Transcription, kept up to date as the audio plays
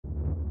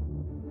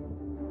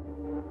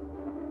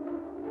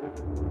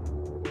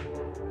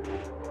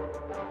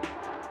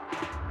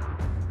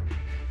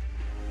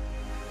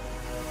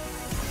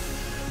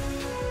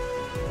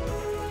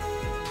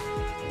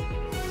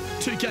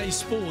2K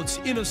Sports,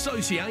 in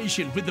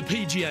association with the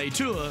PGA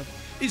Tour,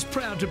 is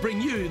proud to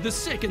bring you the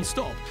second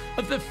stop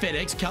of the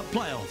FedEx Cup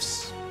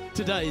playoffs.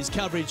 Today's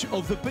coverage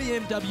of the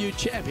BMW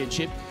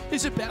Championship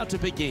is about to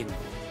begin.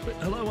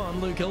 Hello, I'm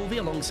Luke Elvey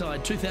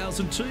alongside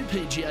 2002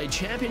 PGA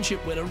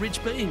Championship winner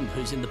Rich Beam,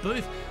 who's in the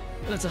booth.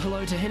 And it's a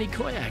hello to Henny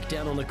Koyak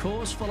down on the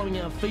course following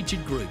our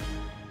featured group.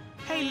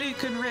 Hey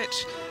Luke and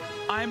Rich,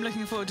 I'm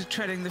looking forward to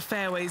treading the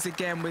fairways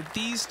again with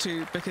these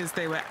two because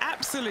they were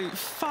absolute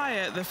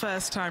fire the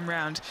first time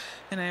round,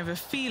 and I have a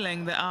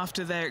feeling that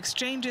after their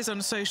exchanges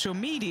on social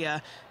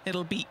media,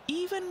 it'll be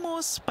even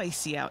more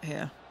spicy out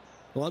here.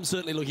 Well, I'm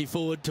certainly looking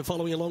forward to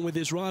following along with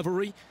this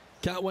rivalry.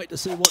 Can't wait to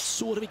see what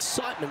sort of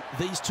excitement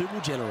these two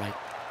will generate.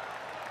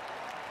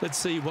 Let's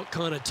see what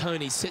kind of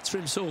tone he sets for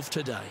himself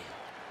today.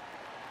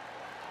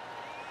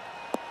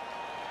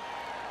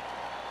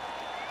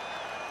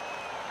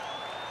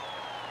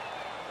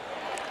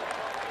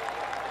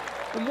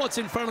 And what's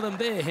in front of them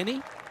there,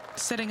 Henny?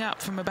 Setting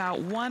up from about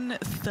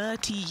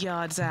 130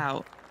 yards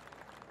out.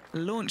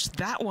 Launched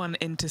that one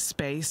into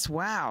space.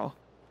 Wow.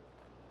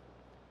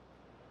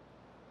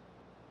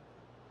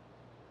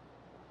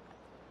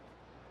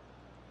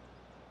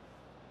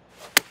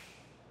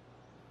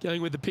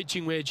 Going with the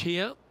pitching wedge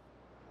here.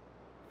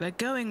 They're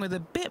going with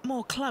a bit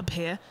more club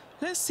here.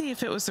 Let's see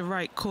if it was the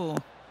right call.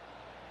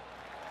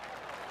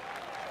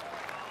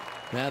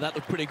 Now that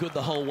looked pretty good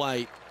the whole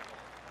way.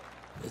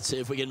 Let's see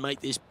if we can make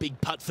this big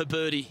putt for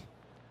birdie.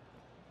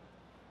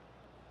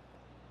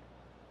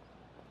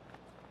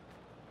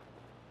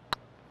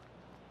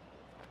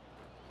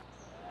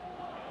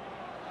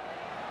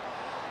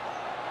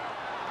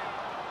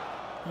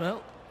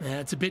 Well,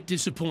 that's a bit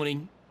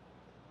disappointing.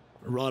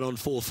 Right on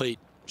 4 feet.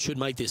 Should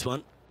make this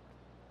one.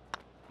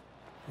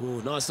 Oh,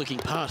 nice looking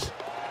putt.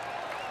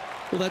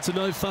 Well, that's a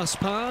no-fuss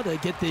par to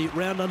get the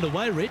round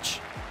underway, Rich.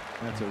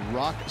 That's a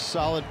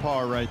rock-solid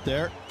par right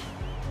there.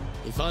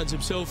 He finds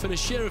himself in a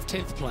share of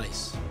 10th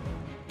place.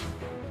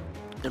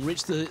 And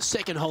Rich, the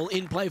second hole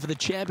in play for the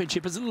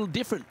championship is a little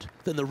different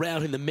than the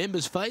route in the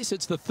members face.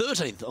 It's the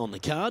 13th on the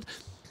card.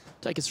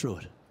 Take us through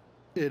it.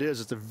 It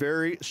is. It's a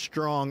very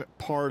strong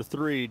par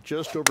 3,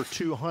 just over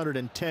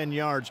 210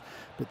 yards.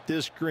 But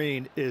this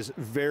green is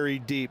very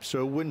deep,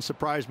 so it wouldn't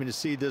surprise me to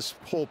see this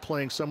hole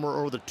playing somewhere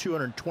over the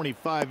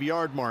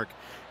 225-yard mark.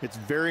 It's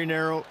very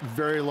narrow,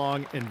 very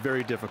long, and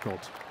very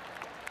difficult.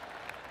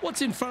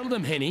 What's in front of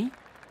them, Henny?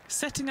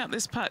 Setting up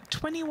this putt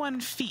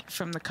 21 feet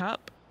from the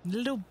cup.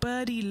 Little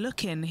birdie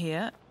look in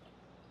here.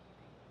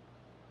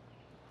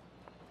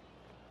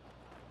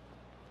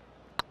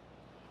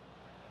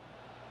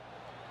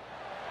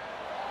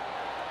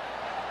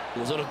 It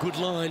was on a good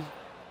line.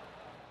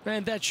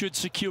 And that should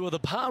secure the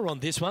par on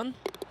this one.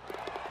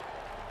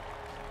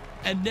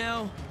 And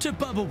now to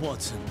Bubba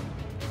Watson.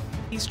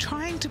 He's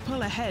trying to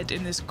pull ahead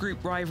in this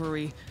group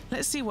rivalry.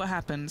 Let's see what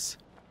happens.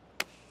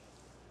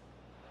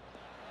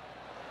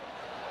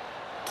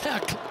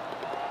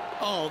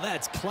 Oh,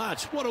 that's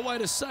clutch. What a way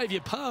to save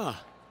your par.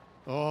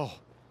 Oh,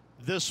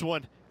 this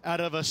one out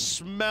of a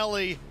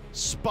smelly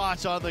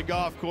spot on the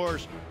golf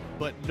course,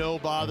 but no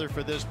bother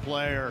for this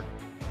player.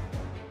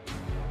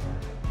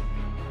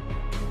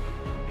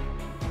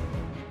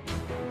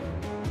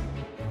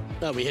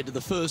 Now we head to the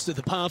first of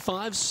the par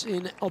 5s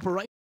in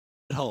operation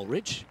hole,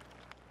 Rich.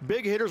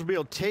 Big hitters will be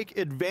able to take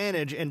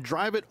advantage and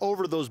drive it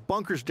over those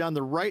bunkers down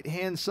the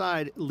right-hand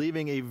side,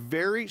 leaving a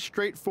very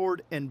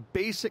straightforward and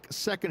basic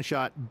second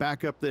shot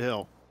back up the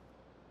hill.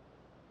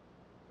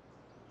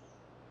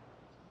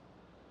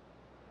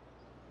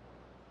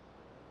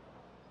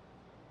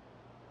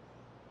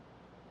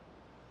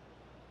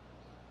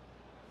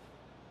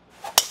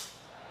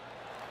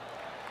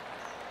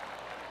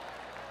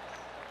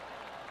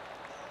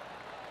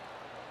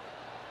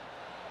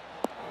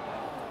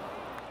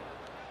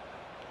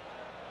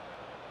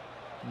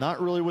 Not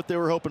really what they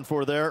were hoping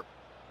for there.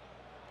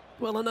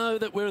 Well, I know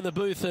that we're in the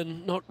booth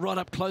and not right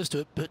up close to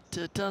it, but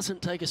it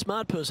doesn't take a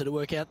smart person to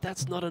work out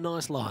that's not a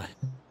nice lie.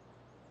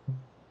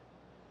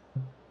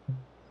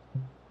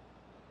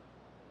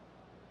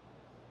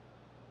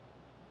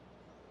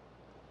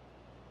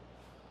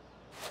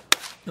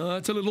 Oh,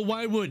 it's a little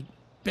wayward,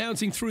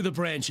 bouncing through the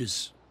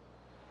branches.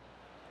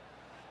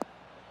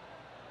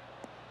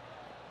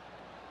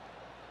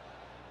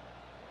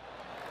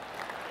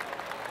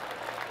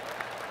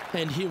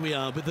 And here we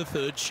are with the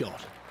third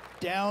shot.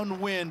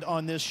 Downwind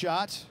on this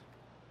shot.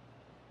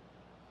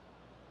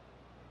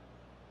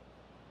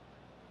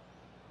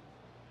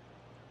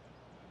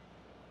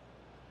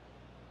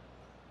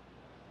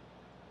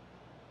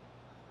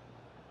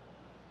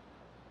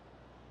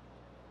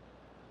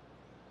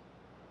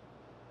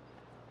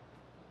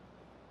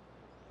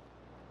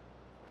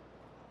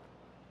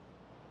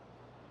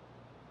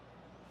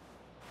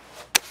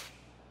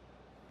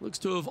 Looks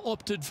to have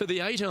opted for the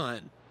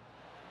 8-iron.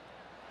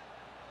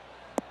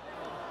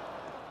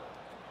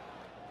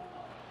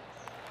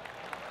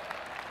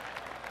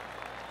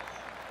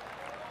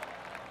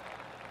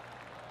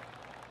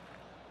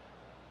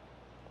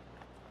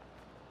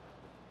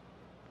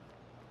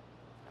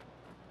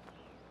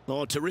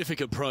 Oh,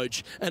 terrific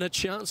approach and a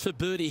chance for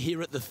birdie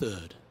here at the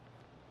third.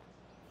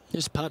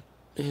 This putt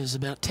is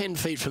about 10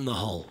 feet from the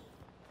hole.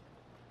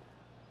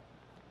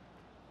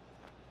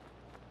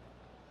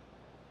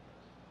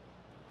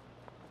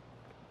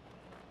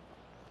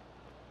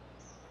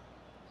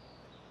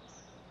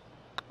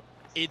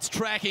 It's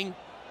tracking.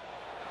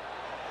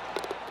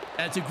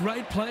 That's a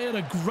great play at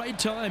a great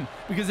time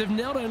because they've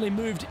not only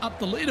moved up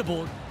the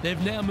leaderboard,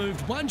 they've now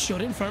moved one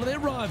shot in front of their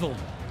rival.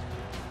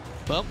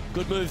 Well,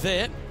 good move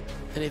there.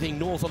 Anything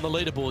north on the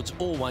leaderboard's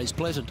always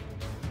pleasant.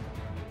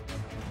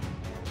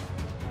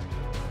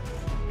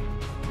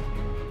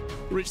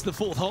 Reached the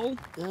fourth hole,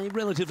 a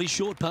relatively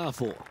short par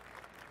 4.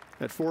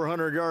 At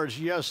 400 yards,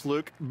 yes,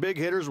 Luke. Big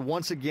hitters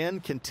once again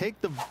can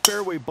take the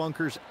fairway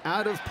bunkers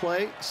out of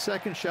play.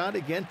 Second shot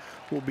again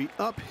will be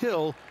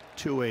uphill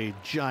to a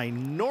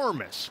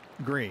ginormous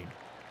green.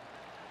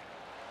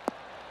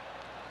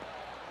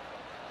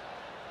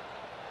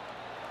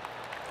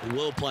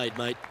 Well played,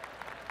 mate.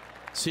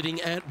 Sitting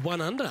at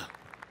 1 under.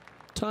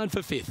 Tied for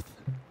 5th.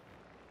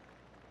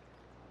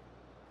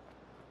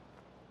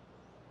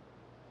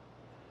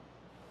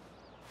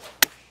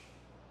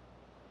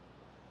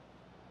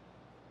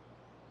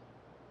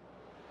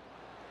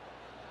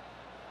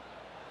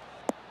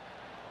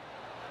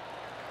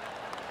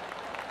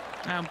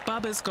 Now,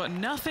 Bubba's got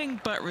nothing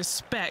but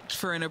respect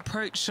for an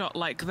approach shot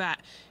like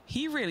that.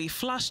 He really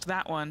flushed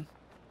that one.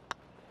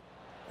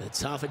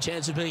 It's half a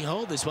chance of being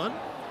holed, this one.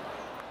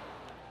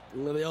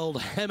 The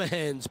old hammer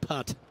hands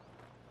putt.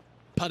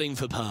 Putting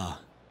for par.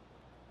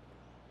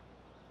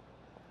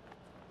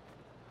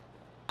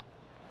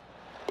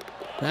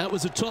 That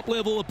was a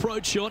top-level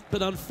approach shot,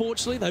 but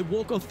unfortunately they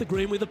walk off the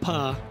green with a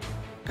par.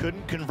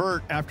 Couldn't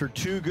convert after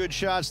 2 good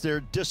shots there.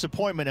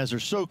 Disappointment as they're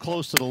so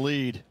close to the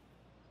lead.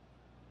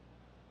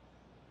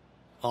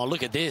 Oh,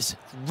 look at this.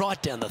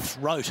 Right down the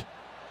throat.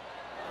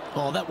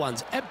 Oh, that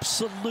one's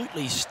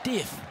absolutely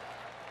stiff.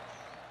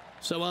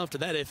 So after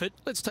that effort,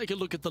 let's take a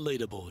look at the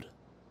leaderboard.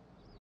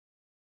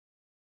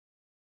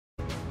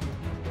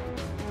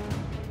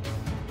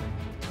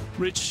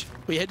 Rich,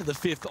 we head to the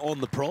 5th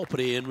on the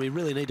property, and we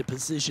really need to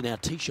position our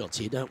tee shots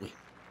here, don't we?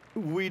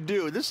 We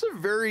do. This is a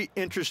very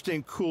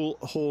interesting, cool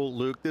hole,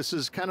 Luke. This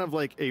is kind of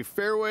like a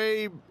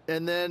fairway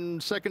and then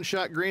second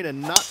shot green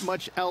and not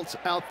much else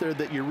out there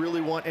that you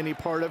really want any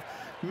part of.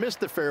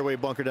 Missed the fairway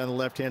bunker down the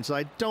left-hand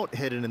side. Don't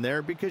hit it in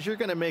there because you're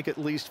going to make at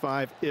least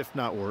 5, if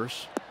not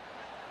worse.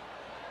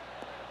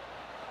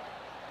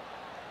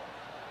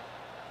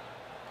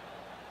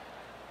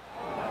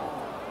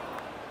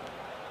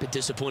 Bit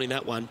disappointing,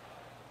 that one.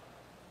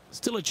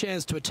 Still a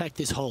chance to attack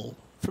this hole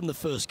from the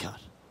first cut.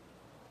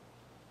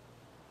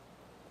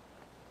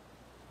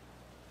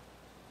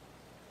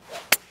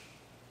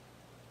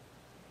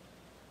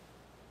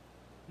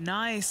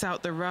 Nice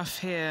out the rough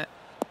here.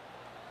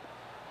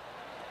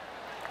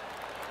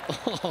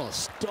 Oh,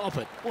 stop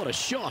it. What a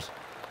shot.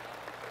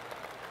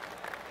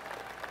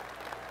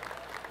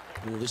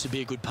 Well, this would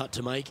be a good putt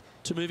to make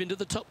to move into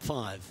the top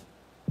 5.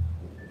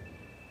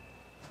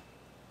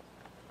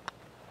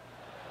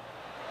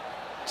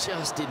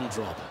 Just didn't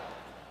drop.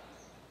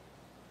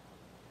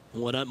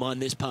 Oh, I don't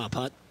mind this par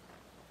putt.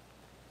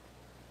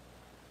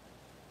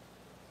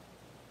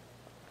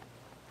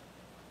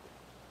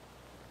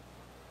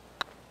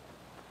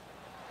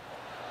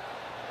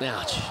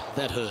 Ouch,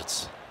 that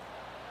hurts.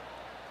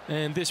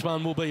 And this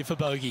one will be for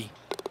bogey.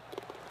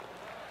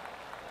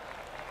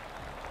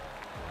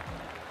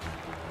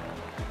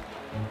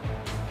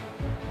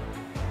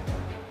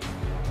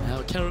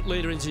 Our current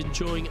leader is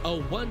enjoying a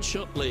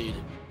 1-shot lead.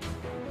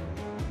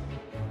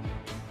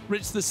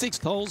 Reached the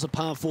 6th hole's a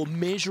par 4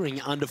 measuring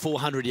under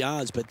 400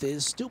 yards, but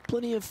there's still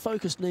plenty of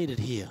focus needed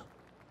here.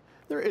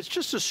 It's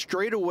just a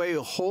straightaway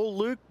hole,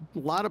 Luke. A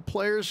lot of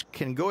players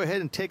can go ahead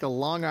and take a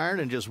long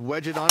iron and just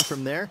wedge it on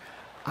from there.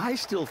 I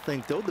still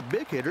think, though, the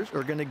big hitters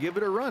are going to give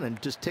it a run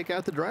and just take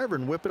out the driver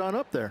and whip it on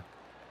up there.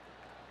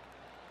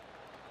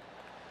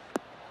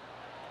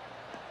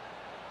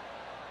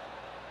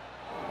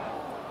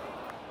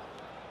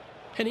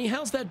 Henny,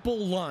 how's that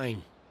ball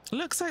lying?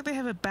 Looks like they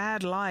have a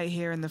bad lie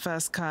here in the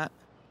first cut.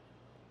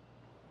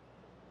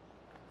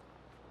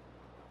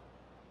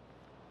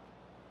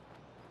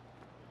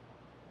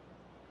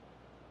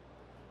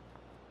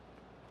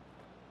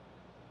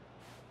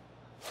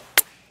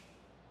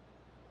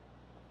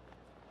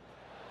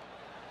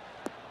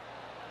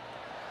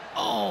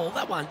 Oh,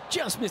 that one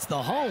just missed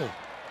the hole.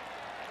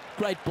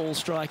 Great ball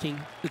striking.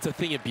 It's a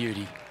thing of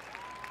beauty.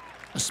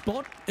 A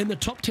spot in the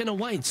top 10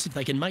 awaits if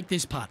they can make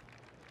this putt.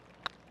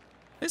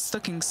 It's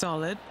looking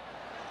solid.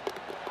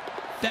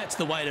 That's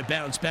the way to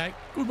bounce back.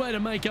 Good way to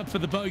make up for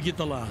the bogey at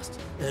the last.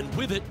 And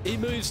with it, he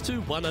moves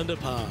to 1 under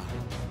par.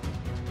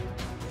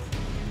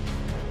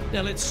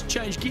 Now let's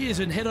change gears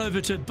and head over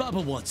to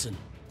Bubba Watson.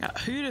 Now,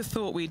 who'd have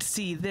thought we'd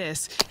see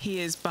this? He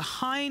is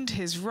behind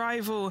his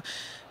rival.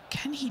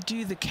 Can he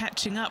do the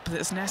catching up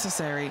that's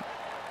necessary?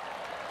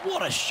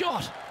 What a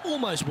shot!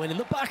 Almost went in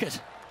the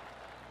bucket.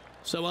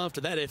 So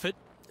after that effort,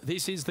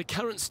 this is the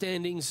current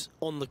standings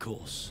on the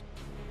course.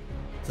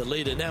 The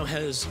leader now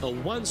has a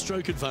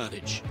one-stroke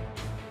advantage.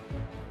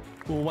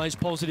 Always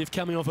positive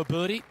coming off a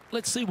birdie.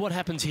 Let's see what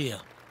happens here.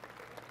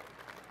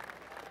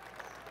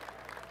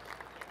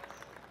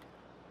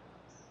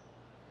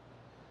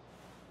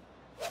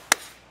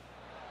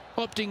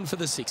 Opting for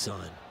the 6-iron.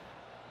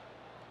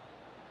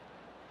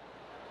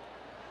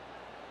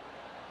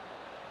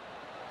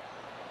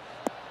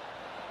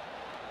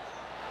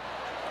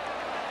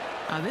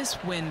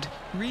 This wind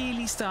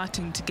really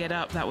starting to get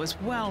up. That was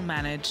well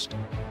managed.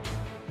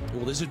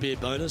 Well, this would be a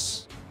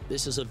bonus.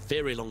 This is a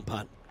very long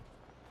putt.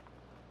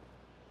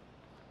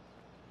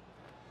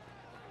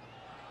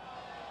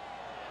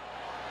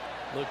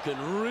 Looking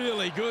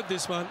really good,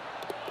 this one.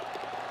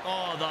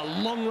 Oh,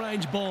 the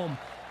long-range bomb.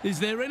 Is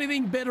there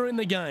anything better in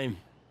the game?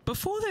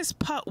 Before this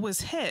putt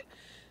was hit,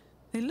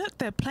 they looked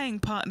their playing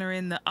partner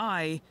in the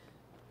eye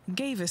and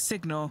gave a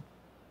signal.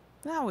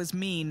 That was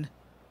mean,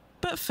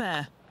 but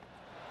fair.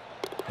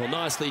 Well,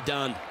 nicely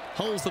done.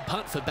 Holds the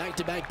putt for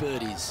back-to-back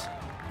birdies.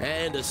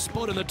 And a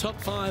spot in the top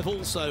 5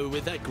 also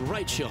with that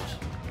great shot.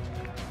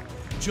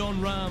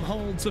 Jon Rahm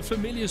holds a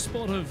familiar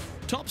spot of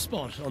top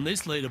spot on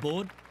this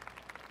leaderboard.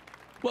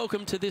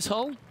 Welcome to this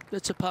hole.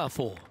 It's a par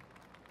 4.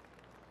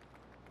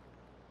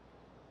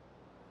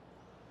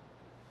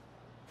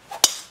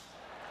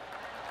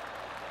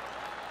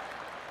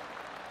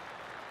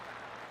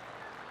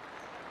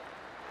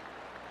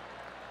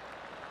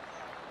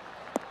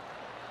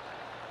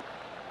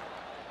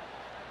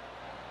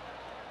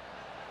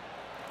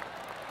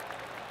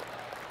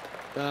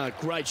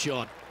 Great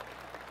shot.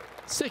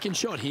 Second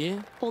shot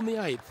here on the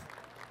 8th.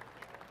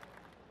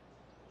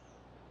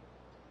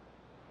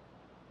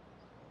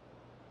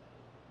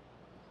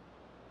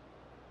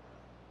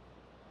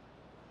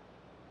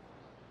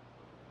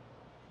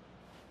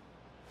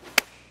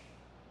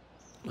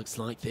 Looks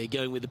like they're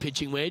going with the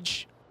pitching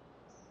wedge.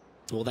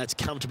 Well, that's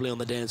comfortably on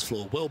the dance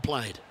floor. Well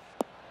played.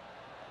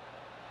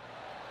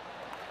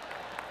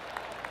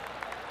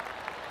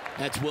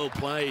 That's well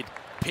played.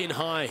 Pin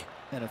high.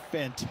 And a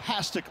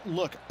fantastic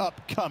look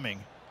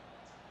upcoming.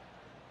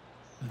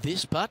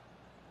 This putt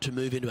to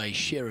move into a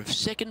share of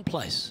second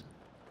place.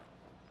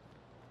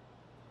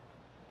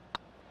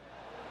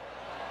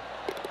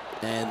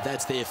 And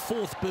that's their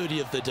 4th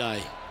birdie of the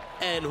day.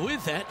 And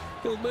with that,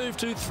 he'll move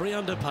to 3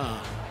 under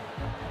par.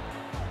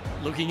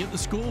 Looking at the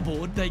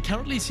scoreboard, they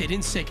currently sit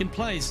in second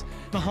place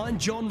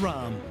behind Jon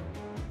Rahm.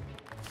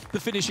 The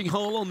finishing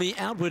hole on the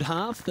outward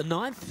half, the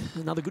 9th,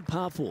 another good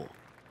par 4.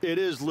 It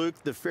is, Luke.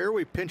 The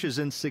fairway pinches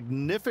in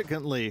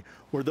significantly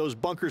where those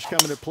bunkers come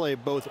into play,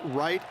 both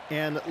right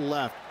and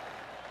left.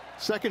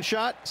 Second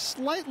shot,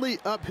 slightly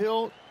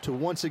uphill to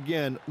once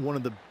again one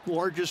of the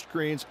largest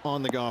greens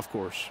on the golf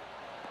course.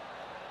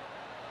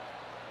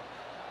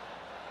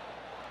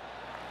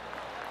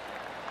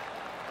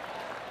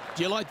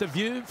 Do you like the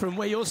view from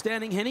where you're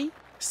standing, Henny?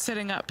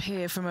 Setting up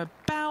here from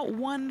about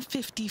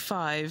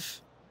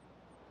 155.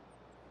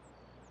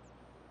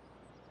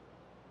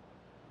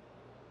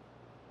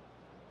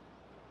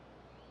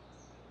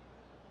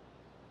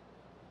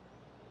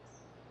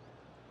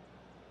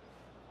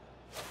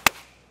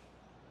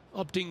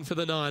 Opting for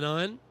the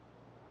 9-iron.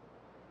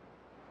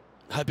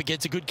 Hope it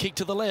gets a good kick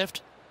to the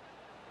left.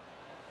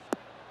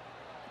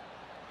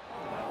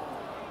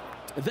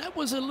 That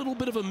was a little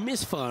bit of a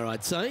misfire,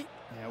 I'd say.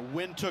 Yeah,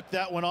 wind took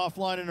that one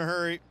offline in a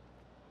hurry.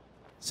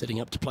 Setting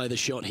up to play the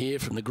shot here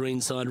from the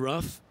greenside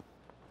rough.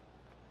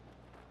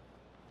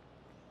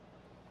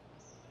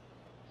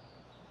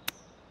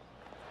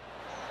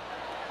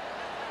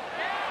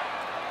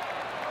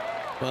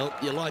 Well,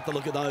 you like the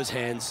look of those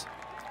hands.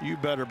 You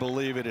better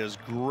believe it is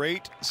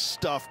great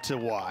stuff to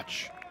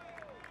watch.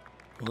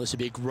 Well, this would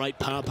be a great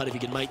par putt if you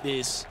can make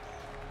this.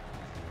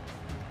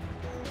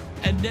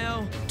 And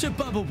now to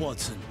Bubba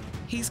Watson.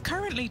 He's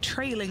currently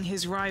trailing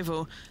his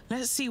rival.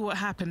 Let's see what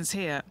happens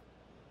here.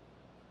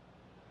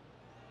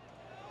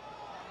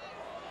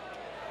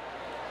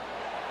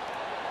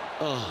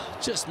 Oh,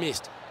 just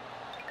missed.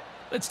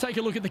 Let's take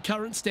a look at the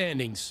current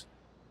standings.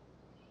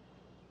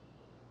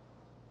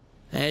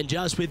 And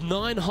just with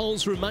 9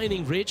 holes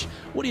remaining, Rich,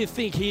 what do you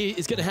think here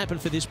is going to happen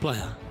for this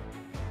player?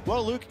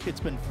 Well, Luke,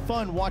 it's been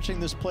fun watching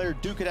this player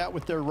duke it out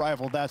with their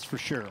rival, that's for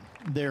sure.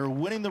 They're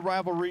winning the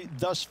rivalry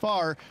thus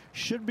far.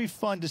 Should be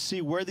fun to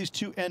see where these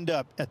two end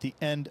up at the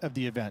end of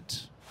the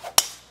event.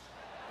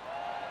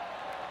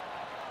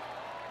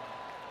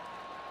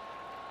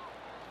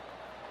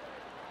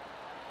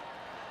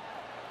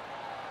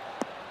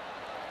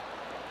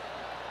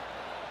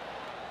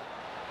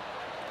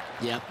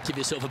 Yeah, give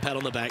yourself a pat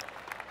on the back.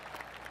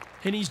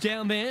 And he's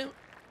down there.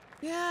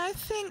 Yeah, I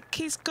think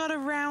he's got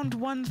around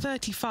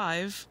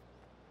 135.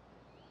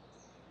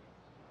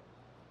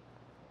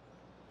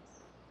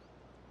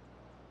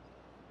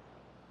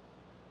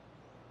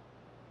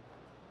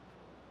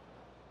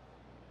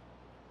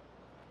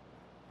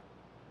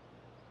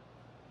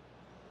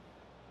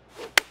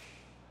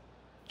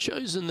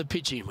 Chosen the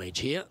pitching wedge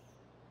here.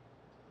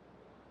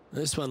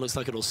 This one looks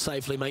like it'll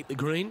safely make the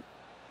green.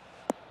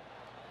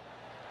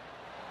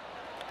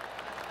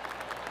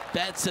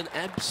 That's an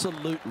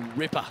absolute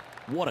ripper.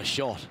 What a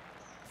shot.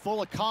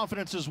 full of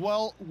confidence as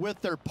well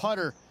with their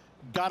putter.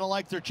 Gotta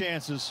like their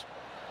chances.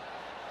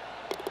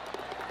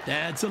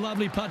 That's a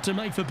lovely putt to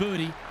make for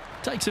birdie.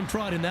 Take some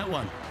pride in that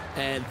one.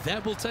 And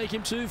that will take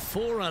him to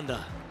 4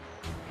 under.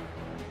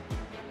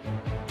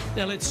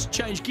 Now let's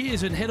change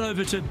gears and head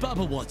over to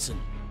Bubba Watson.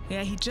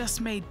 Yeah, he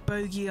just made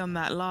bogey on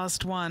that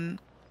last one.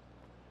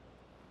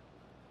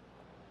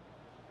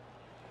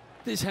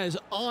 This has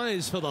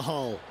eyes for the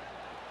hole.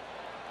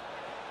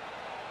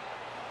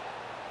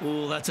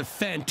 Oh, that's a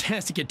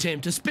fantastic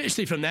attempt,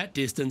 especially from that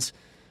distance,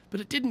 but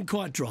it didn't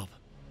quite drop.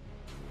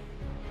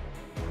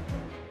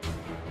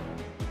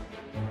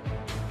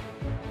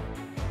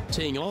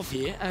 Teeing off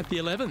here at the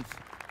 11th.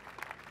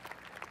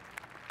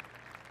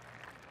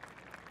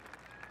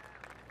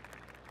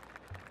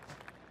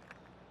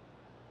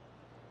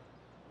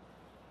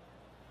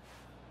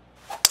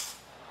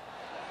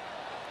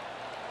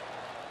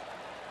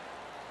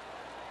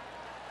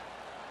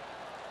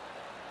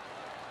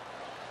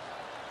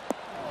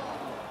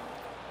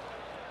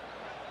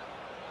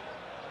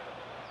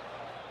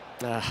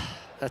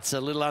 That's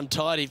a little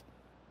untidy.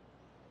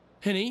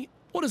 Henny,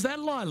 what does that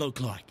lie look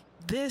like?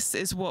 This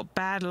is what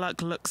bad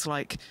luck looks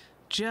like.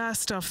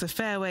 Just off the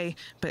fairway,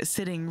 but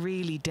sitting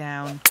really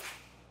down.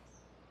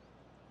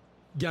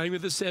 Going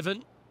with the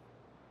 7.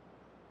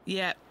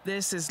 Yeah,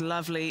 this is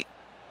lovely.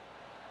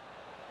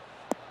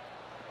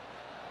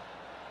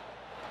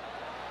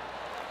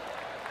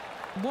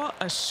 What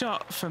a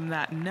shot from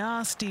that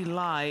nasty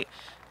lie.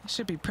 I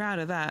should be proud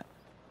of that.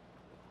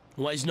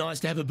 Always nice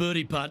to have a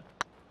birdie putt.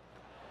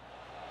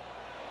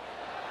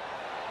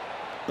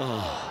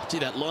 Oh, gee,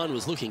 that line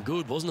was looking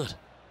good, wasn't it?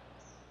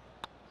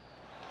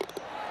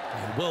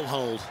 And well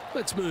holed.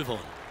 Let's move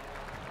on.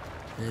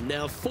 And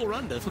now 4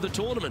 under for the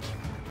tournament.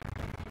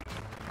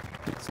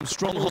 Some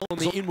strong hole on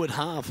the inward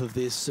half of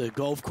this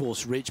golf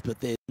course, Rich, but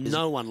there's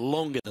no one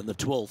longer than the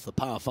 12th, the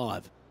par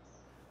 5.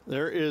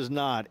 There is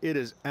not. It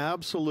is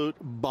absolute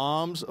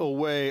bombs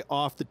away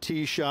off the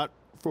tee shot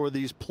for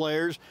these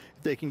players.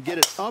 If they can get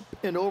it up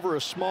and over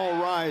a small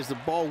rise, the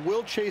ball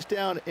will chase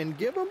down and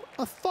give them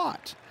a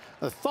thought.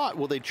 A thought,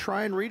 will they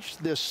try and reach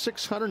this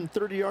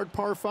 630-yard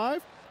par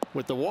 5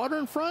 with the water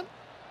in front?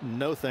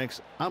 No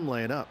thanks, I'm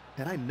laying up,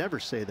 and I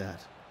never say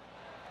that.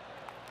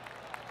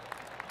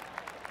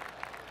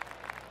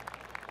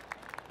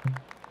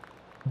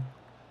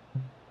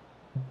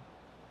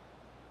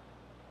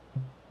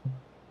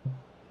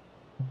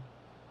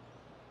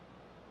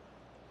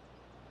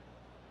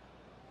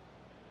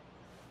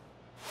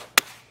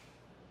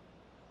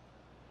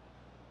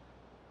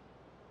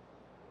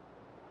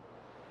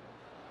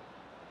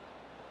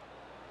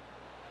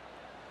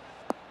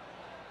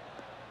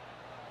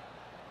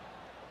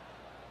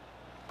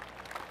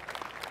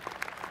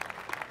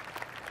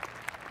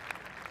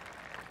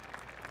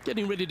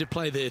 Getting ready to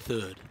play their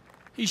 3rd.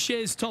 He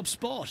shares top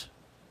spot.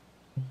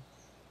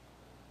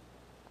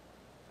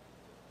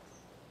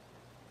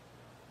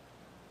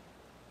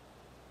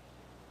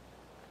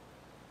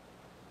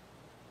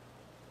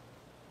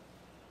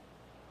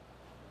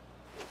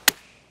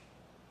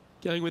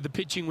 Going with the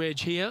pitching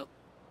wedge here.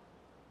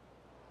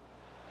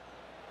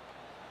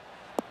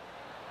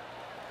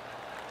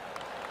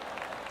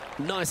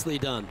 Nicely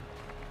done.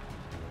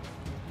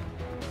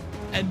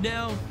 And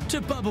now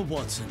to Bubba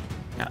Watson.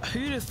 Now,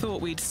 who'd have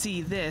thought we'd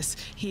see this?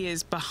 He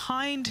is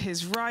behind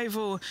his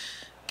rival.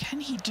 Can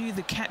he do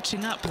the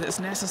catching up that's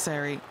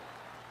necessary?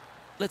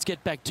 Let's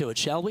get back to it,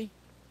 shall we?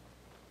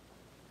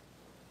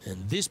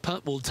 And this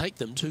putt will take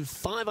them to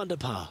 5 under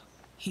par.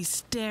 He's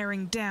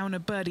staring down a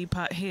birdie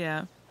putt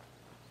here.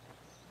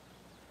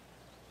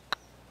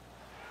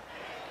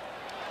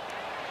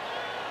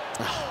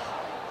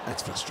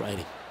 That's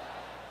frustrating.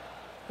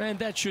 And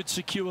that should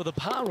secure the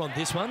par on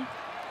this one.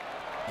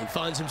 And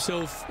finds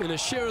himself in a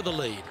share of the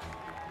lead.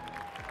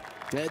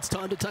 It's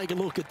time to take a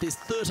look at this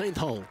 13th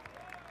hole.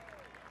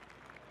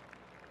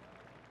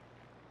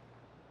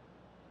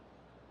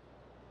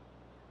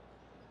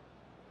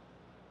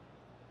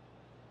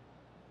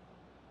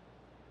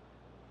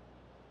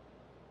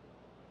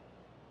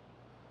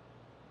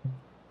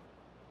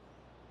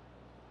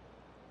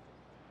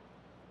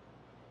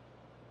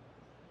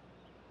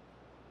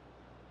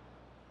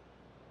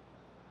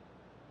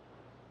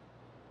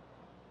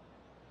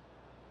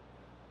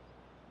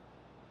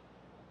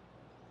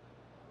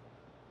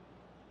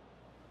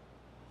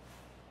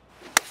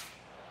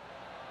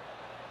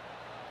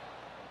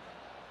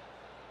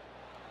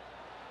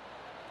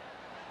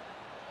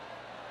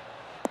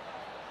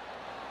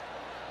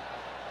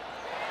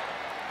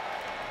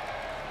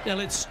 Now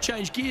let's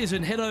change gears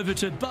and head over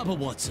to Bubba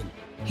Watson.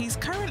 He's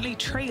currently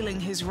trailing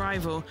his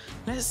rival.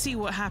 Let's see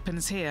what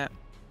happens here.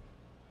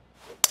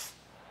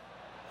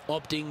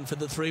 Opting for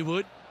the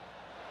 3-wood.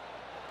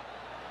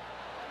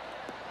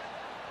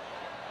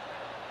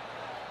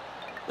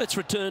 Let's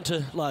return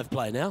to live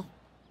play now.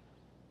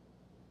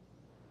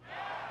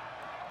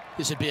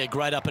 This would be a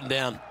great up and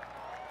down.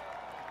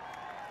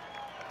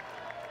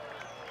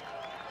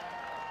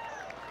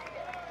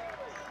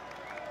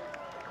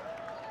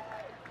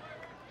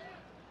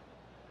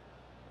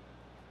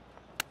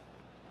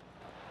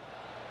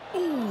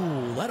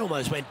 that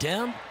almost went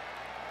down.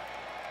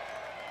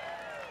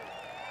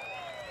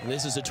 And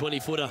this is a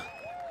 20-footer.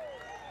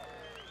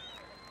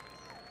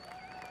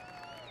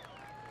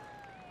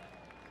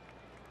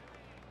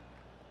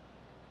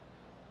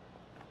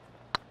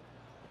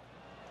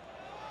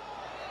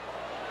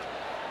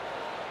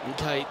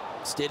 Okay,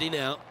 steady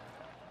now.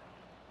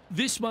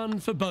 This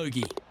one for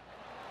bogey.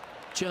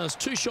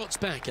 Just 2 shots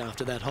back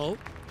after that hole.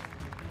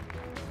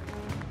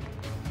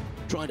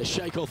 Trying to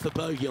shake off the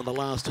bogey on the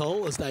last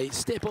hole as they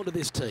step onto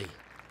this tee.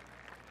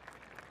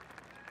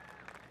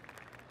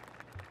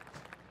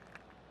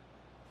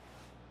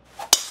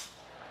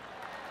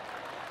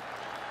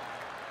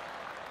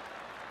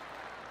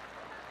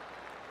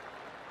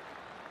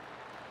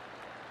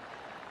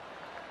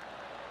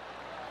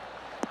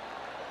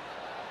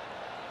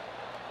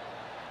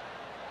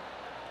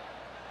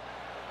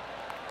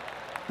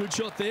 Good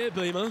shot there,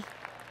 Beamer.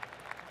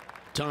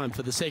 Time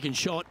for the second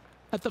shot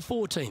at the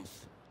 14th.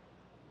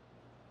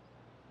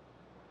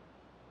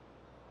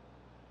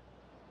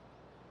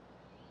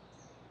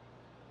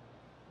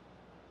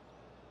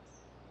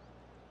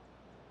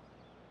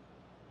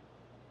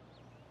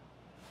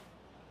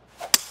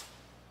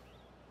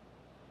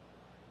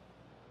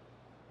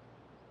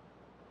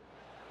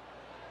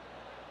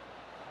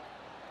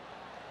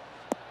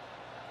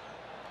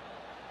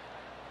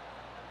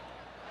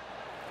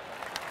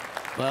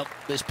 Well,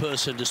 this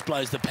person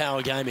displays the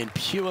power game in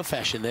pure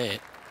fashion there.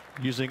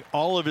 Using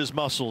all of his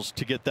muscles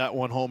to get that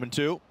one home in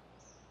 2.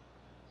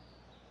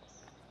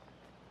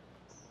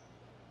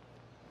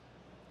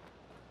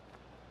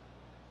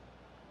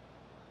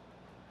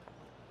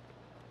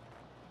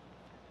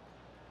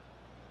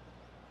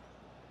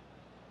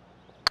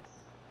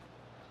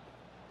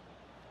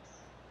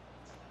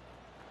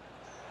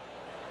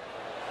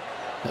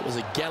 That was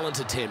a gallant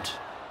attempt.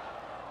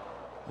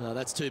 No,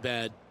 that's too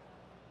bad.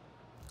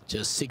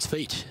 Just 6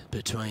 feet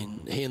between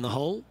he and the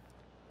hole.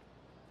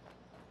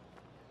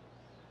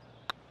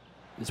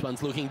 This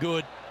one's looking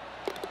good.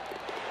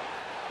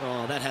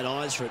 Oh, that had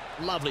eyes for it.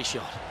 Lovely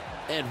shot.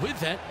 And with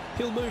that,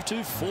 he'll move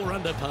to 4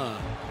 under par.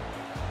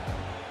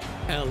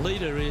 Our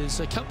leader is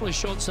a couple of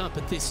shots up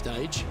at this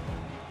stage.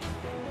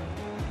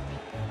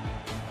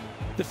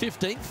 The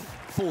 15th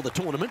for the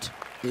tournament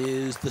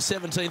is the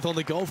 17th on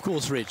the golf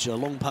course, Rich, a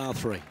long par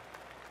 3.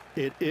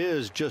 It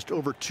is just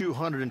over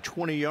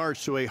 220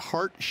 yards to a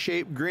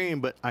heart-shaped green,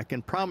 but I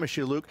can promise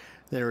you, Luke,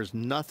 there is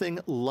nothing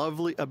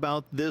lovely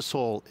about this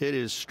hole. It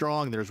is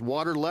strong. There's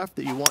water left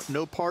that you want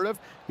no part of.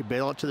 You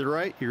bail out to the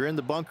right, you're in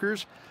the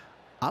bunkers.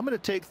 I'm going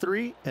to take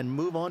 3 and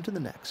move on to the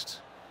next.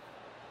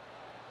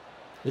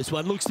 This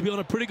one looks to be on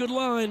a pretty good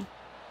line.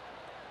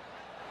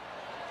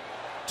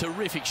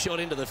 Terrific shot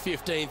into the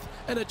 15th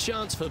and a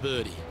chance for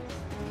birdie.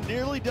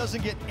 Nearly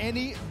doesn't get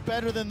any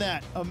better than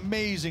that.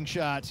 Amazing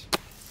shot.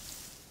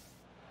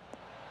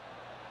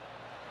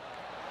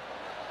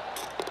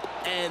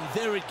 And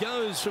there it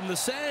goes from the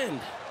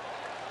sand.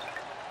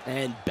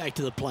 And back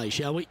to the play,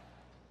 shall we?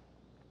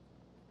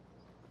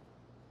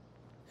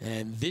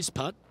 And this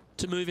putt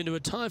to move into a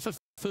tie for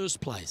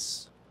first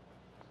place.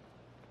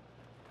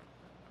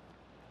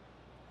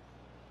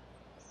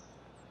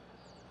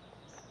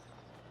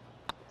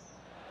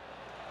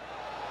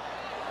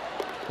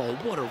 Oh,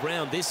 what a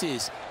round this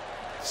is.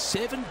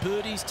 7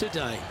 birdies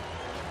today.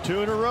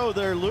 2 in a row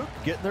there, Luke.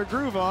 Getting their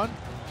groove on.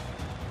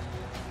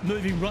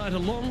 Moving right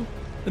along.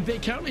 And they're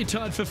currently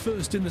tied for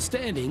first in the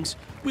standings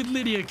with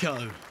Lydia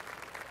Ko.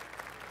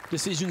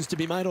 Decisions to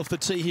be made off the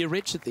tee here,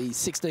 Rich, at the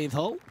 16th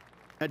hole.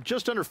 At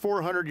just under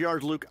 400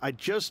 yards, Luke, I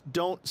just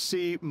don't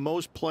see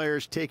most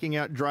players taking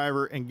out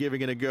driver and giving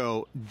it a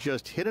go.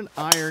 Just hit an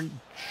iron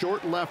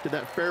short left of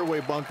that fairway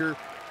bunker,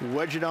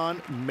 wedge it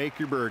on, make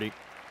your birdie.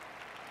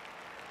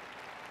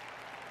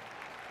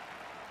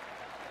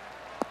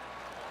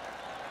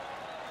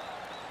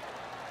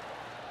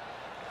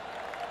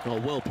 Oh,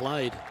 well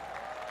played.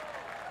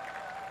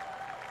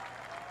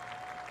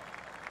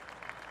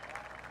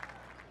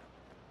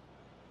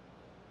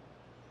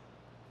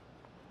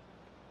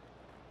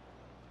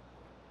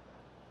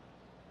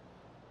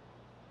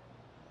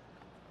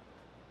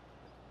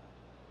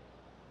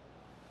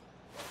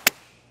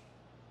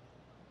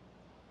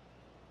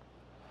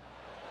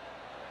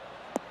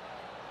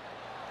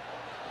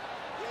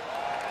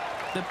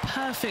 The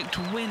perfect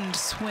wind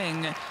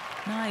swing,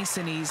 nice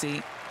and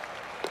easy.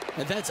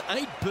 And that's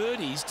 8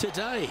 birdies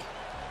today.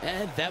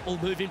 And that will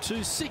move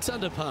into 6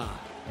 under par.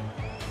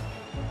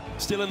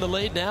 Still in the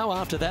lead now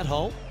after that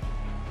hole.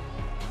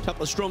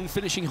 Couple of strong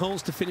finishing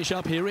holes to finish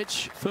up here,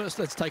 Rich. First,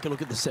 let's take a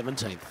look at the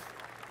 17th.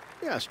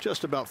 Yeah, it's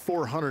just about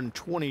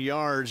 420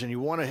 yards, and you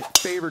want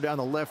to favor down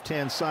the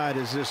left-hand side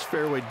as this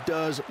fairway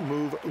does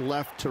move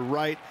left to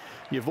right.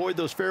 You avoid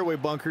those fairway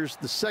bunkers.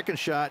 The second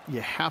shot,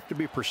 you have to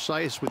be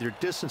precise with your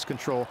distance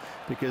control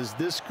because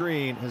this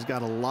green has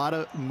got a lot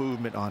of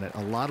movement on it,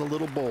 a lot of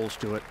little bowls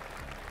to it.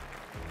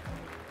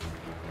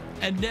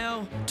 And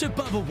now to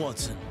Bubba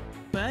Watson.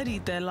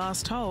 Birdied their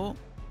last hole.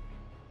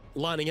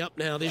 Lining up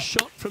now, this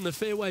shot from the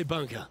fairway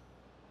bunker.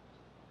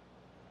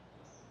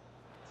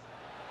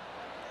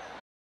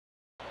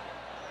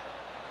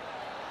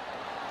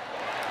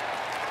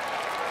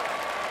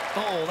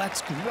 Oh,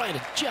 that's great.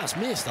 It just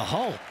missed the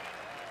hole.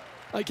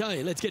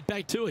 Okay, let's get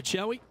back to it,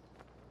 shall we?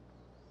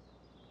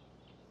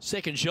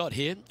 Second shot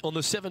here on the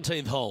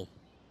 17th hole.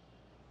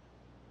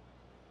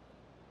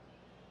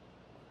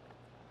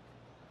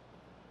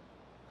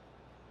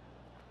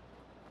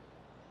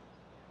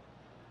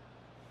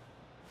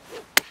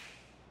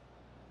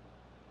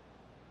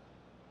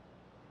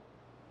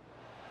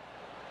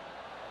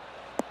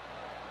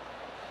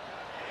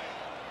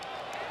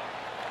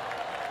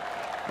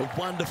 A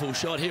wonderful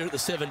shot here at the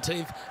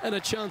 17th and a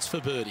chance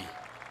for birdie.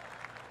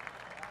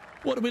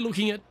 What are we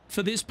looking at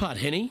for this putt,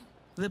 Henny?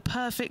 The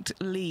perfect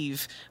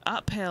leave.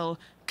 Uphill,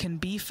 can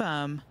be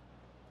firm.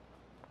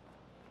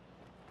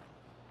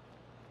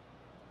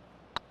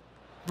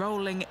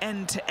 Rolling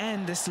end to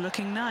end, this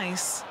looking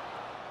nice.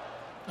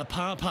 A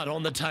par putt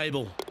on the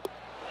table.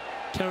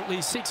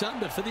 Currently 6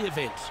 under for the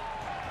event.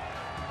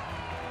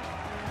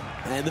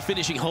 And the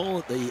finishing hole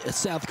at the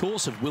south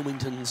course of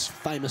Wilmington's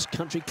famous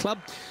country club.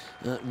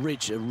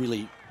 Rich, a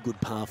really good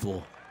par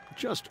 4.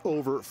 Just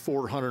over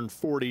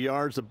 440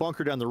 yards. The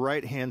bunker down the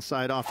right-hand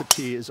side off the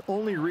tee is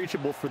only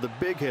reachable for the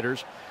big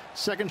hitters.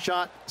 Second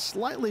shot,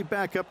 slightly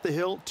back up the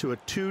hill to a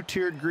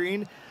 2-tiered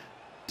green.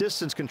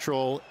 Distance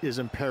control is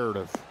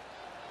imperative.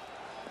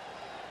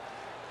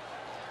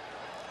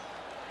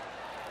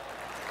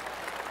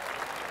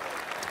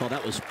 Oh,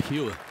 that was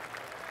pure.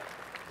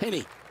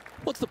 Henny,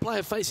 what's the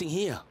player facing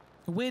here?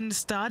 Wind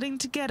starting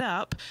to get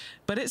up,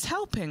 but it's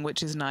helping,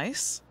 which is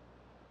nice.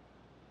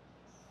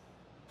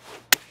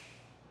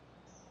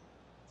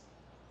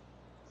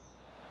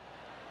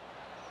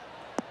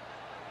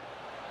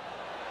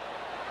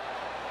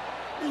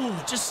 Ooh,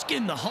 just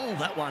skinned the hole,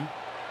 that one.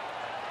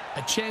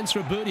 A chance for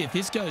a birdie if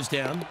this goes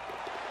down.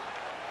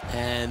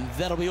 And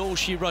that'll be all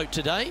she wrote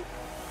today.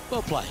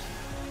 Well played.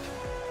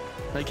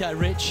 Okay,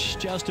 Rich,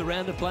 just a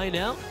round to play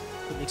now.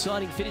 An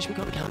exciting finish we've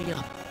got coming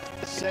up.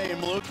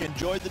 Same, Luke.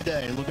 Enjoyed the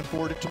day. Looking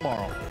forward to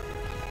tomorrow.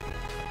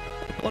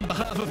 On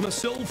behalf of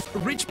myself,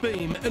 Rich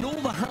Beam, and all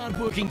the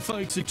hard-working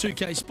folks at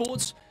 2K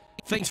Sports,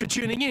 thanks for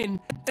tuning in,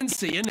 and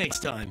see you next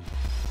time.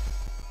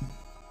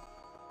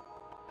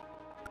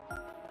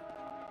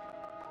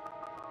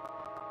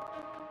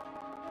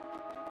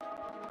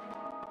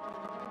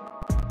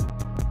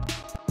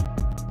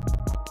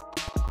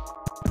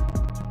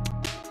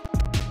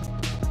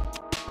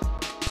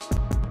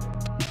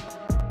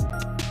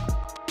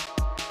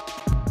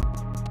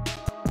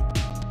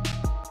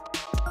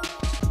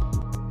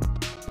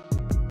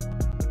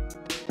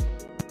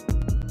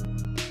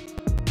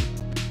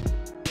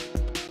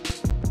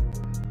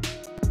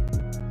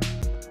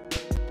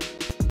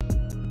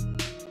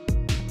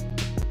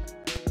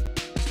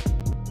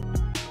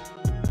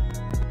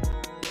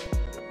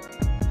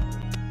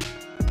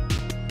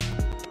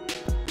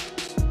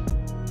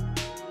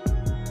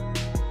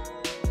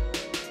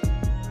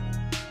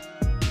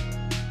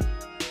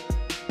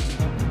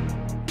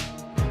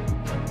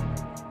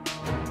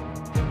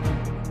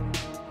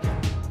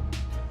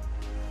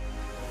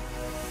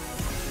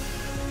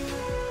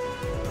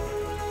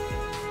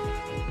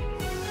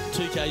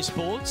 PGA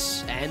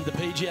Sports and the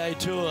PGA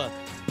Tour,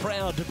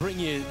 proud to bring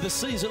you the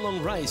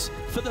season-long race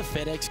for the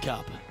FedEx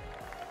Cup.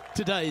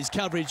 Today's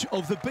coverage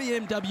of the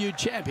BMW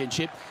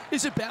Championship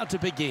is about to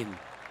begin.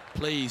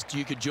 Pleased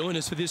you could join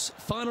us for this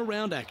final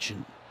round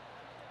action.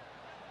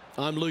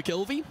 I'm Luke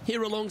Elvey,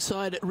 here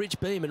alongside Rich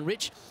Beam. And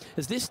Rich,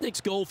 as this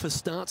next golfer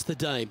starts the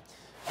day,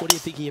 what are you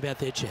thinking about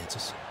their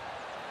chances?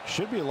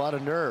 Should be a lot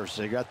of nerves.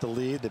 They got the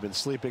lead. They've been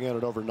sleeping on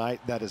it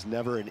overnight. That is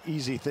never an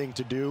easy thing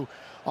to do.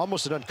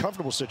 Almost an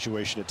uncomfortable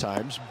situation at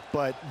times,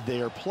 but they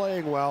are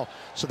playing well,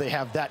 so they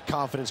have that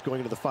confidence going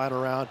into the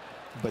final round.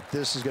 But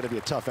this is going to be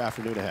a tough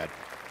afternoon ahead.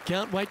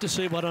 Can't wait to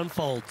see what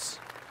unfolds.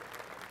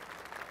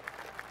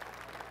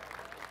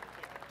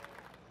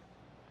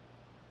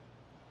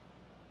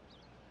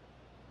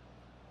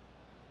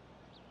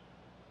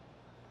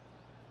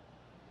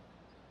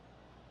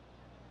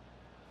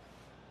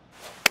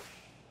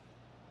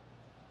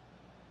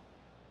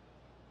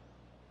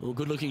 Well,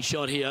 good looking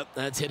shot here.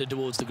 That's headed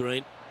towards the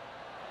green.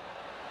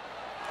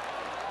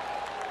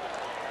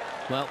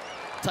 Well,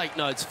 take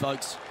notes,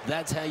 folks.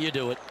 That's how you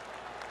do it.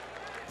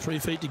 3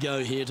 feet to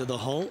go here to the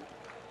hole.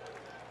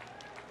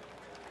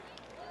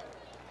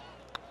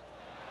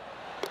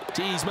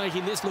 Geez,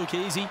 making this look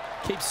easy.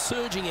 Keeps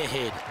surging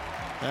ahead.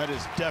 That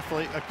is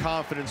definitely a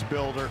confidence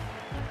builder.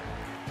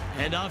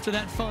 And after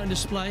that fine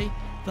display,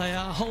 they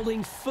are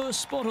holding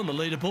first spot on the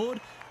leaderboard,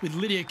 with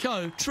Lydia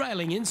Ko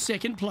trailing in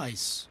second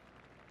place.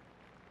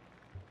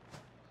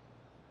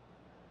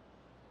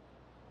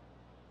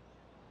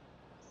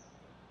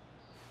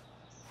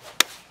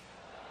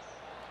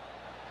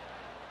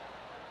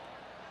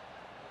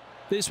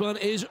 This one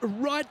is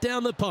right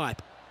down the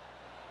pipe.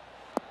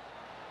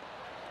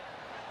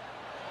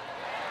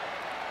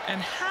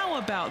 And how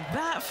about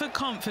that for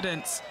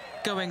confidence?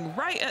 Going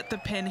right at the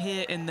pin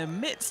here in the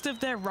midst of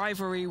their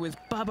rivalry with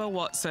Bubba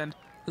Watson.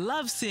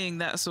 Love seeing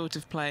that sort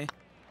of play.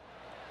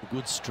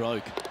 Good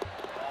stroke.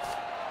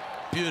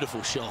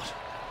 Beautiful shot.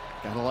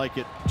 Gotta like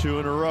it. 2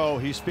 in a row.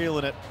 He's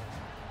feeling it.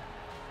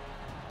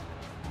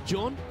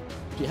 John,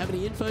 do you have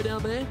any info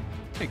down there?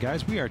 Hey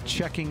guys, we are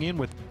checking in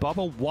with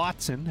Bubba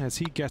Watson as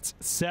he gets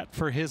set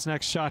for his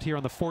next shot here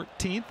on the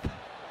 14th.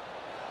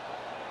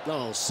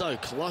 Oh, so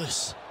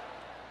close.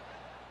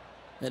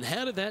 And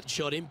how did that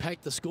shot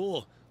impact the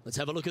score? Let's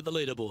have a look at the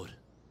leaderboard.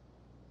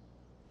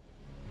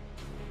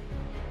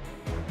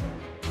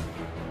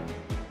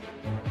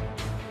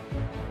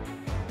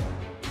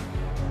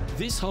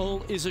 This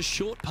hole is a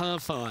short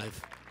par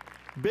 5.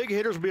 Big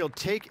hitters will be able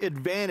to take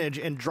advantage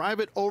and drive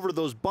it over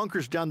those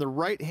bunkers down the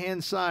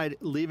right-hand side,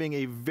 leaving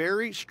a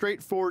very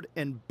straightforward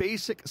and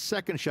basic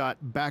second shot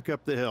back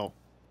up the hill.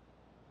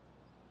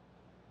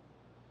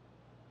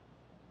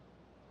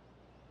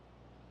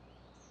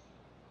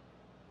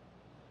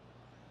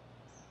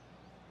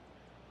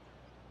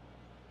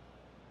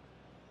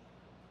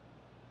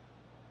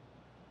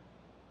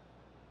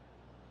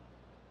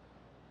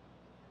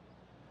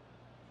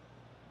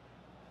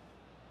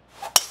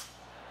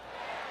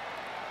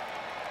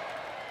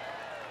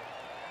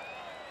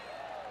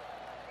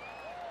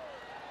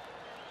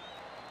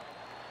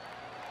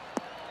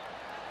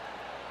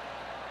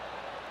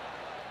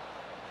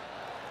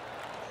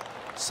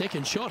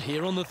 Second shot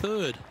here on the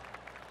 3rd.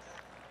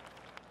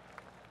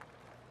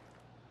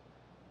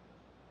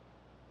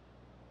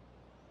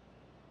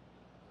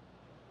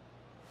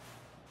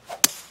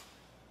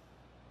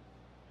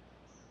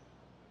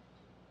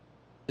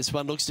 This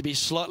one looks to be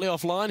slightly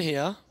offline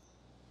here.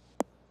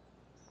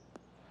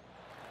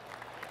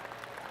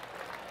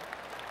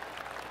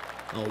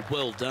 Oh,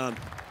 well done.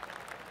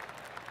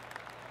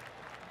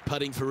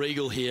 Putting for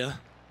eagle here.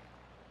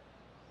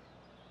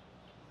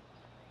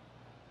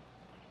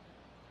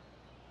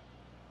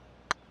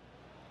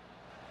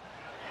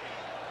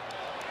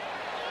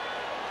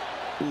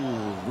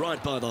 Ooh,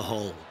 right by the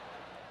hole.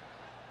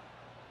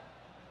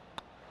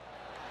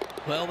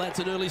 Well, that's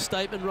an early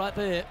statement right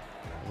there.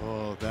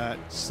 Oh, that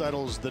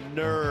settles the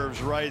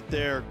nerves right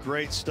there.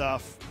 Great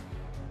stuff.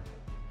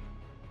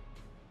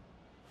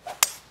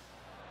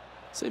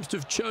 Seems to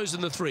have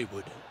chosen the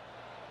 3-wood.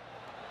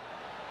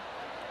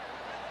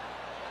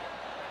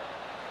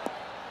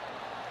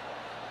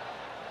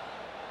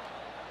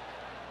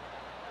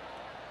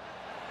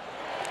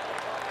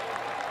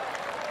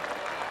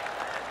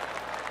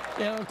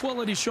 Yeah, a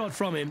quality shot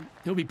from him.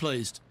 He'll be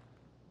pleased.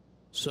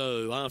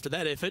 So, after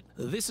that effort,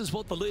 this is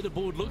what the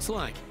leaderboard looks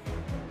like.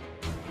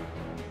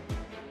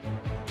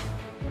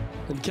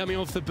 And coming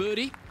off the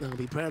birdie, they'll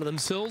be proud of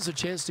themselves, a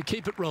chance to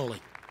keep it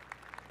rolling.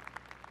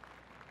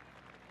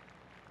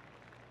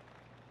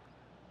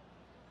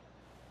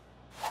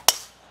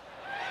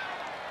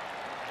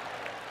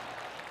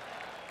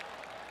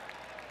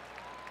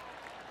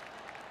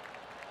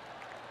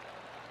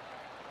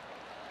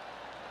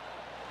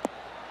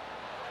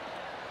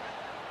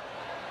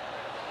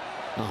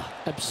 Oh,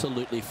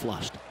 absolutely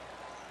flushed.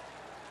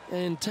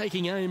 And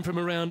taking aim from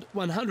around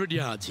 100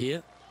 yards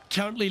here.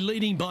 Currently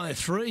leading by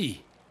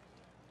 3.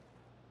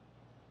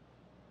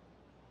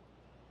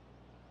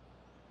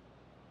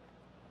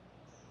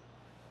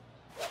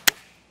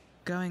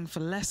 Going for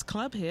less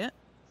club here.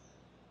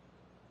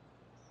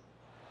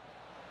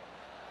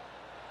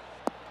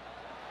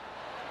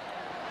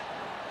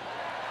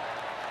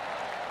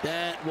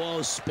 That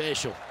was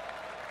special.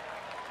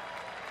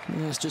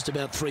 It's just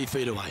about 3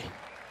 feet away.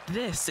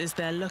 This is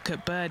their look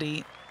at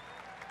birdie.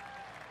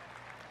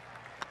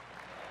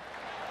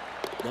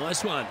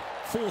 Nice one.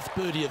 4th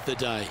birdie of the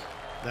day.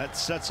 That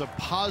sets a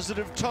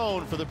positive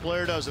tone for the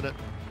player, doesn't it?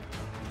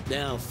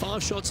 Now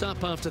 5 shots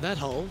up after that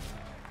hole.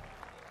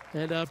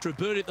 And after a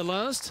birdie at the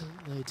last,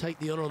 they take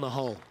the honour on the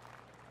hole.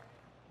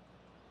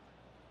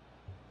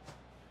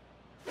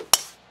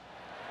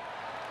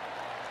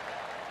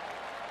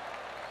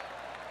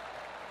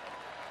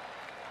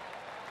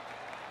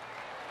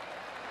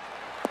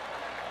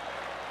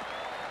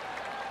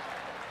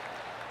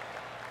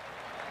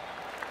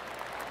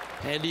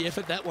 Handy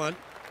effort, that one.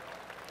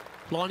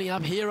 Lining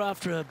up here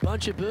after a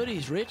bunch of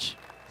birdies, Rich.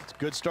 It's a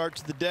good start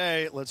to the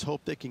day. Let's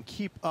hope they can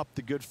keep up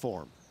the good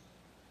form.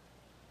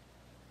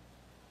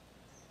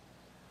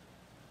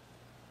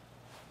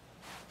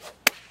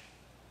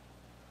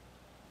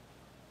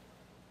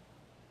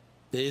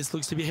 This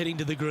looks to be heading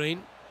to the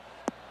green.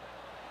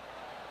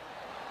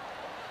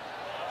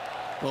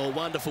 Oh,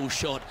 wonderful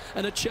shot.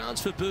 And a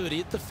chance for birdie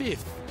at the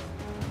 5th.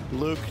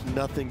 Luke,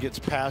 nothing gets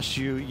past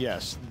you.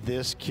 Yes,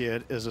 this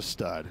kid is a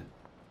stud.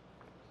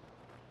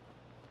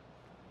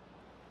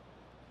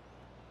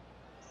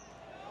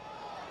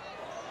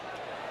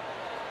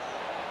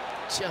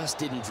 Just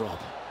didn't drop.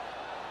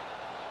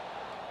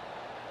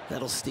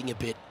 That'll sting a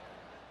bit.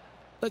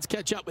 Let's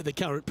catch up with the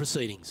current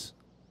proceedings.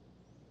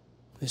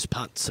 This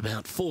putt's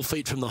about 4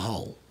 feet from the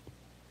hole.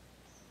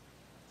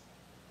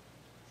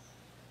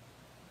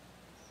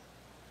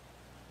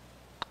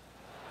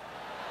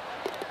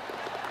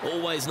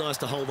 Always nice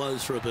to hold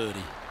those for a birdie.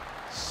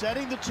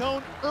 Setting the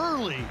tone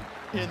early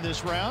in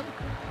this round.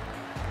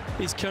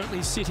 He's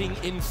currently sitting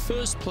in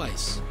 1st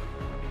place.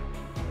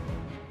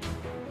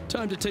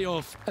 Time to tee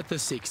off at the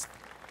 6th.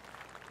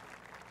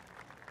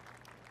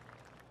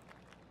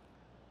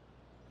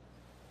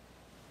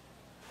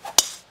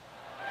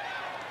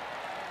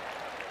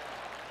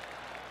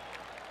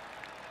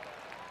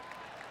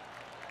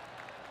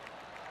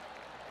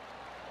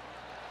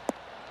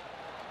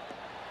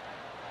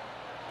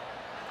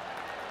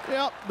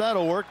 Yep,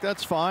 that'll work.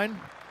 That's fine.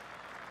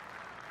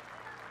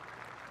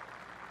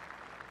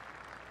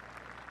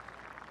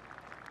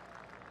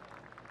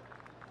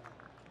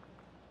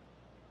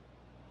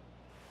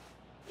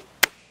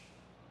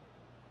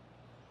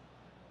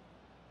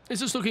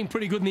 This is looking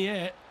pretty good in the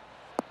air.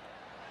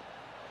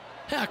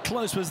 How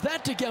close was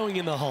that to going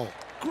in the hole?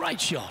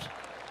 Great shot.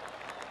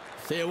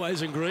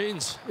 Fairways and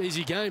greens.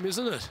 Easy game,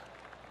 isn't it?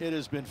 It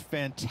has been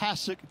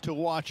fantastic to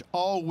watch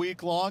all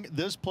week long.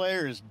 This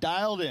player is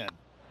dialed in.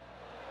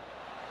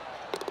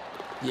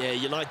 Yeah,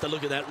 you like the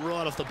look of that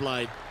right off the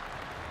blade.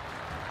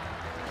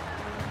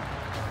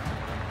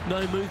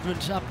 No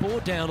movement up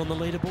or down on the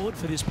leaderboard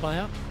for this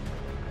player.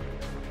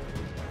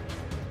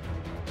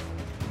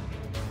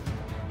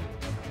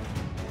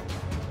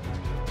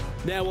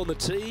 Now on the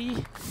tee,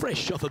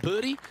 fresh off a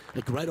birdie,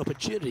 a great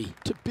opportunity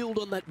to build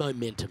on that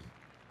momentum.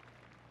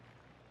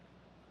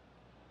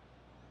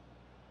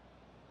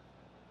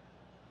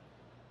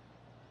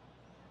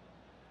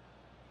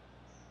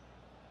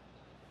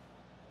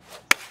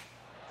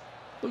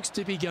 Looks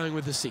to be going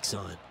with the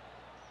 6-iron.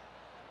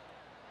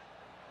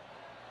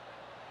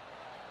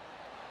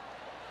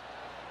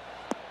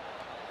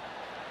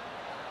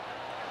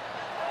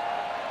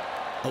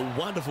 A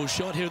wonderful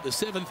shot here at the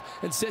 7th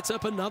and sets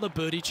up another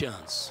birdie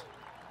chance.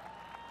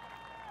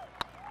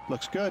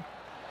 Looks good.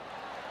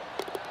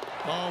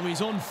 Oh,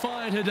 he's on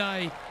fire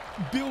today,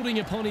 building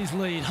upon his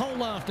lead,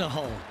 hole after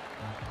hole.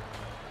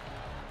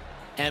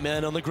 Our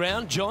man on the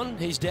ground, John,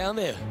 he's down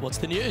there. What's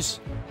the news?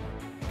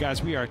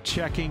 Guys, we are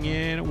checking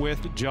in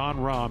with John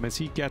Rahm as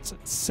he gets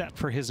set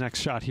for his next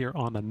shot here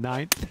on the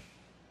 9th.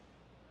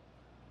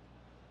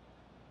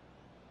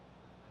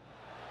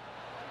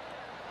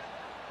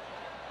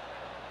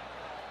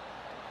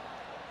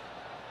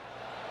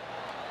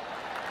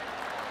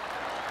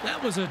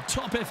 That was a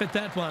top effort,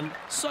 that one.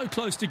 So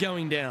close to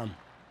going down.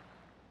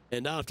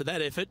 And after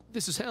that effort,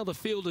 this is how the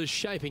field is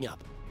shaping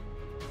up.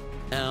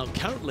 Our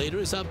current leader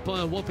is up by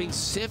a whopping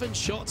 7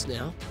 shots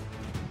now.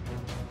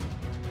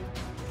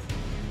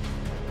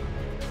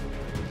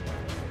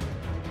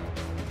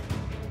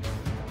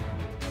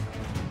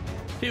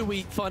 Here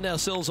we find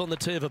ourselves on the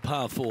tee of a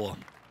par 4.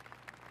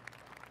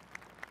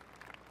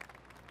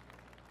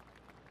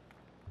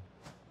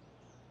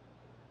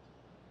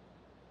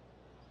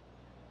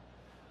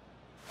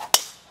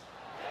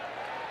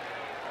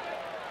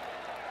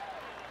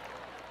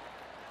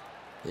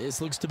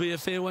 This looks to be a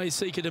fairway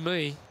seeker to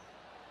me.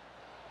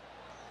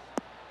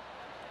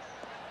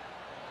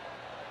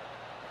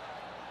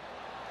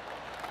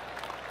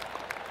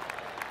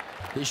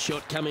 This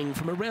shot coming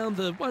from around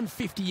the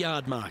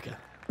 150-yard marker.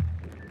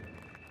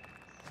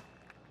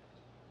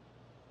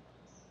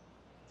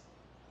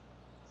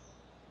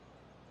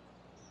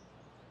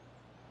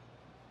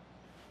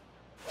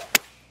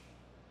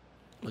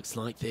 Looks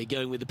like they're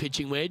going with the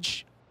pitching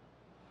wedge.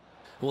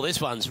 Well,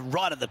 this one's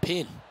right at the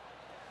pin.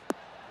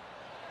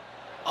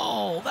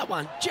 Oh, that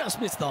one just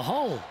missed the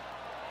hole.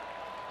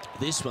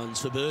 This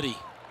one's for birdie.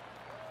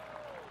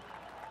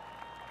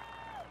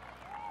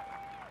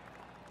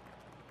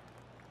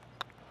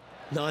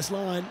 Nice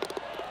line.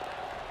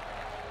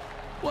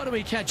 Why don't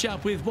we catch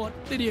up with what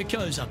Lydia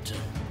Ko's up to?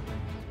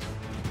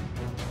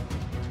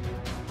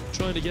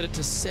 Trying to get it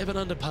to 7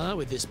 under par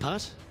with this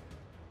putt.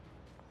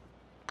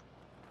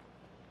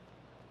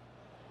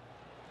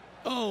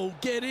 Oh,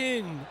 get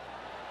in.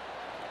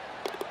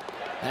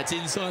 That's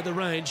inside the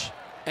range.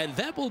 And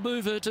that will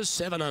move her to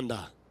 7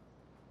 under.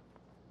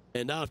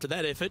 And after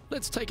that effort,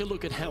 let's take a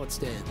look at how it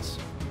stands.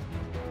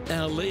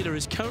 Our leader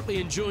is currently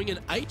enjoying an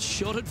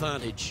 8-shot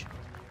advantage.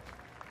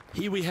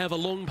 Here we have a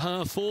long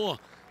par 4.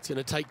 It's going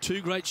to take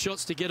 2 great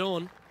shots to get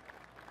on.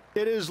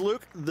 It is,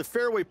 Luke. The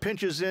fairway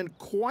pinches in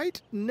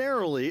quite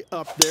narrowly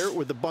up there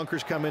with the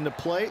bunkers come into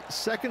play.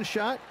 Second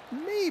shot,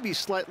 maybe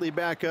slightly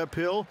back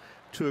uphill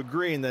to a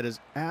green that is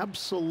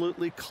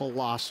absolutely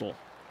colossal.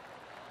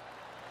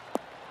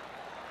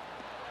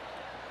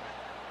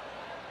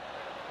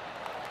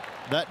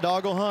 That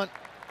dog will hunt.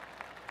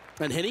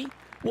 And Henny,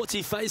 what's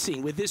he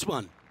facing with this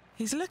one?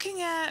 He's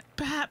looking at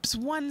perhaps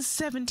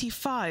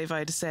 175,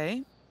 I'd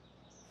say.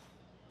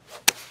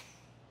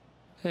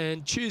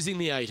 And choosing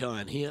the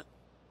 8-iron here.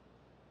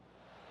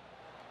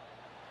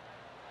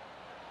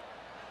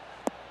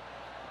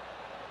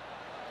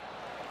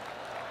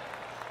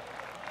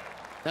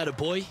 Atta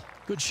boy,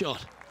 good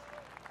shot.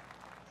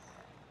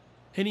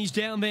 Henny's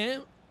down there.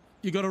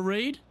 You got a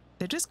read?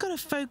 They've just got to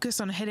focus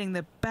on hitting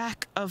the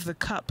back of the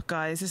cup,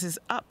 guys. This is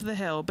up the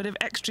hill, bit of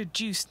extra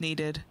juice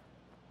needed.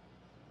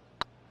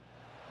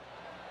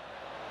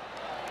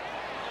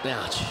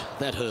 Ouch,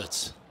 that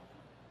hurts.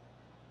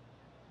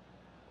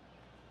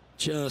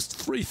 Just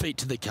 3 feet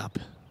to the cup.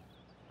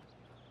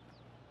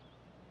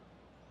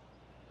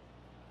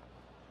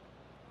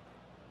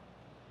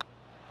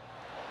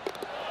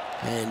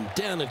 And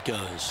down it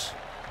goes.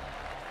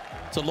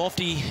 It's a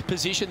lofty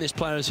position this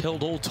player has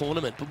held all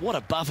tournament, but what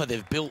a buffer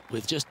they've built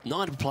with just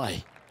 9 to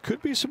play.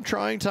 Could be some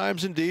trying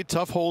times indeed.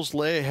 Tough holes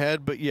lay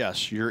ahead, but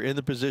yes, you're in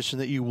the position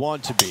that you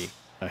want to be,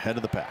 ahead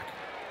of the pack.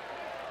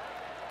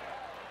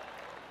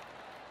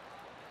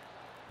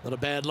 Not a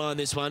bad line,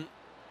 this one.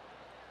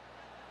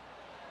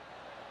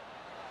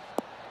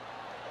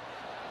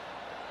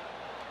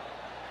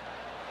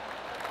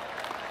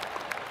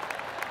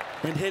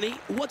 And Henny,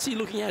 what's he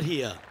looking at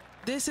here?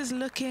 This is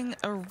looking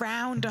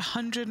around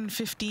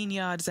 115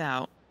 yards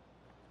out.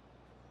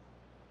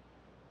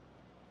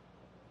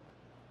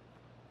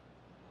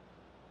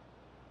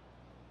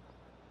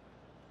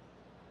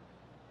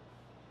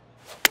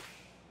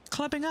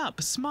 Clubbing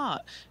up,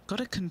 smart. Got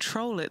to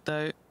control it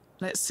though.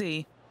 Let's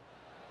see.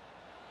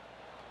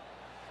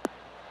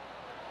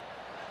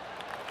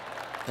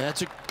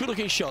 That's a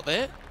good-looking shot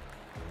there.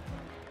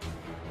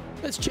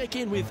 Let's check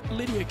in with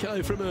Lydia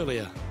Coe from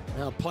earlier.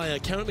 Our player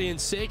currently in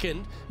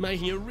second,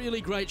 making a really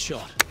great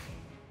shot.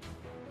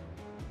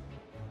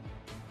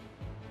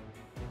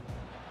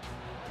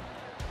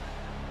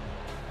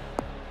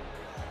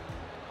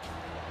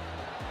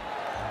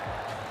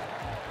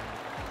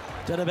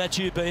 Don't know about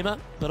you, Beamer,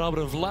 but I would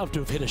have loved to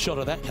have hit a shot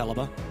of that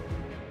calibre.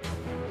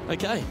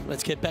 Okay,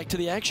 let's get back to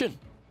the action.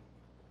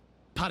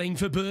 Putting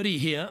for birdie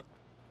here.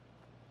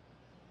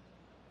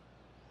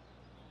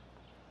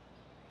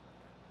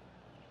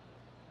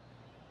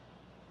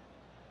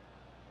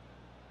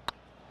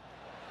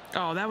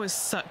 Oh, that was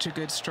such a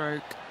good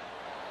stroke.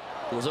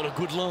 Was on a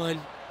good line.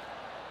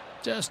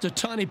 Just a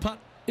tiny putt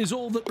is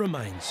all that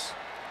remains.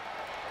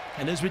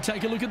 And as we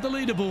take a look at the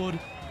leaderboard,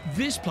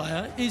 this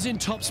player is in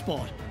top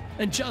spot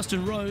and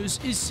Justin Rose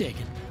is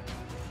second.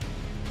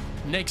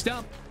 Next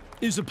up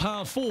is a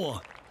par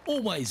 4,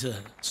 always a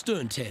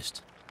stern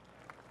test.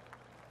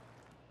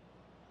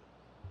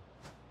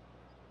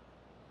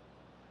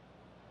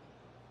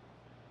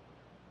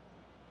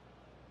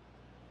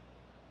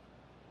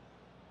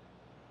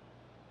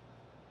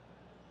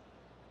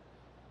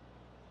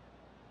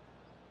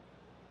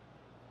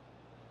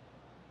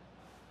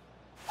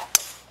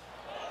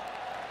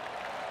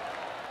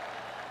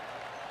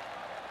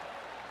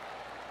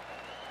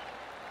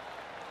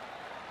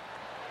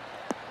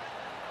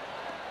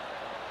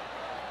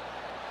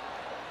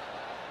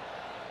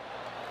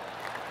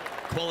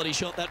 Quality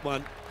shot, that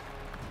one.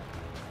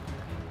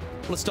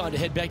 Well, it's time to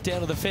head back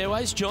down to the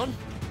fairways. John,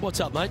 what's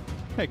up, mate?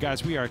 Hey,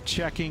 guys, we are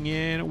checking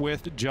in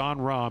with John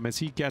Rahm as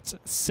he gets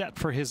set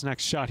for his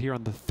next shot here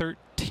on the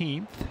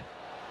 13th.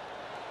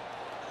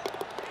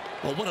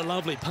 Well, what a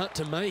lovely putt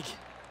to make.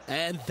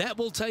 And that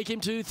will take him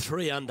to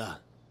 3 under.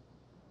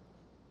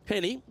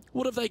 Henny,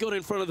 what have they got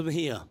in front of them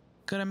here?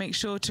 Got to make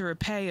sure to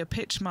repair your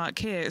pitch mark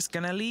here. It's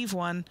going to leave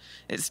one.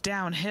 It's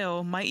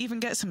downhill. Might even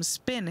get some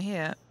spin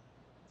here.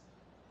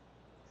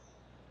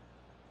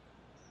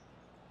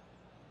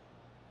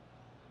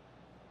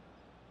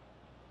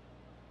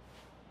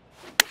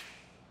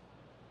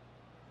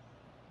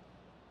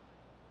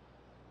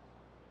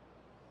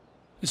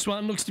 This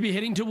one looks to be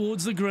heading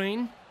towards the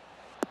green.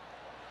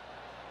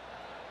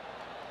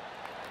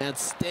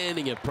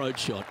 Outstanding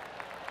approach shot.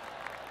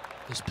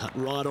 Just putt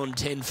right on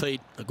 10 feet.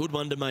 A good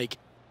one to make.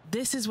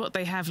 This is what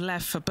they have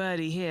left for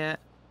birdie here.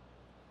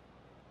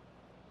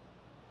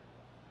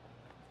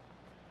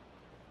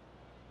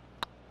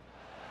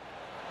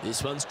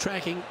 This one's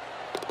tracking.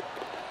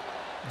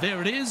 There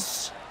it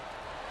is.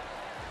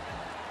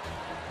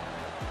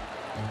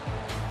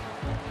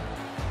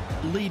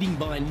 Leading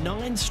by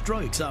 9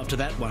 strokes after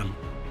that one.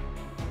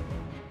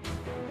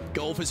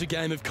 Golf is a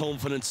game of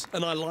confidence,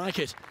 and I like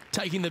it,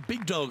 taking the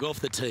big dog off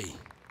the tee.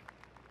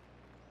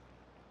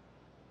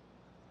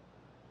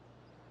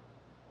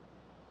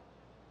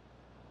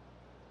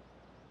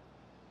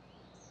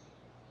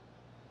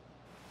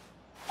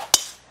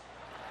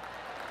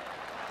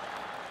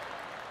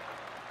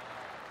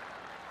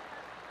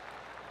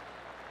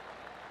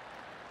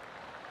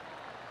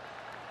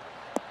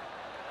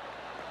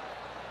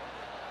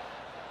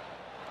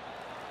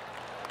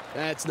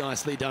 That's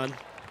nicely done.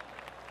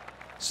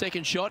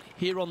 Second shot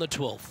here on the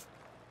 12th.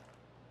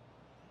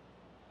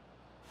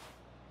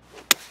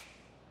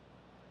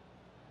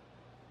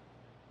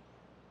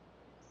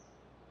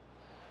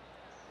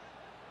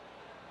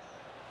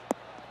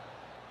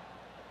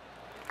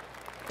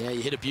 Yeah,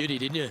 you hit a beauty,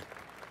 didn't you?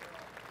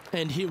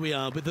 And here we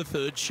are with the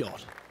third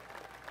shot.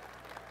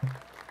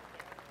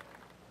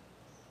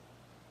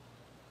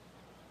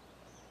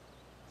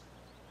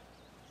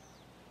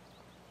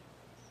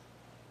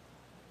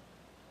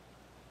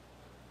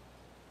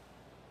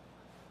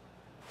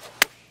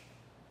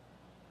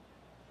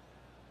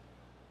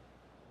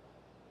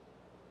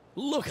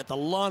 Look at the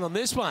line on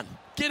this one.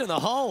 Get in the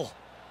hole.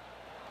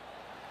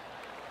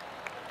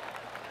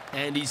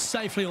 And he's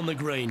safely on the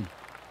green.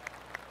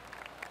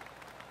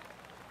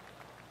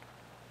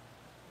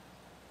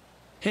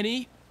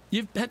 Henny,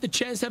 you've had the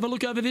chance to have a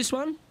look over this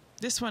one?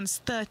 This one's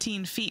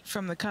 13 feet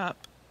from the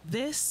cup.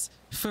 This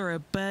for a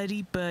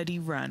birdie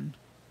run.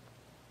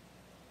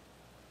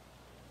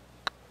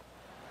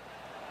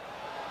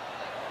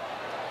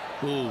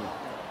 Ooh.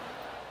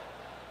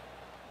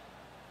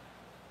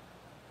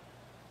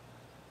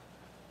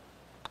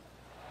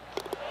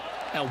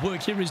 Our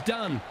work here is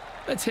done.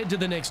 Let's head to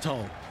the next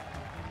hole.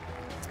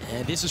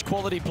 And this is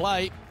quality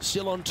play,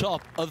 still on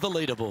top of the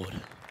leaderboard.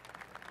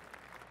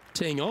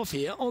 Teeing off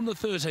here on the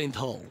 13th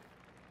hole.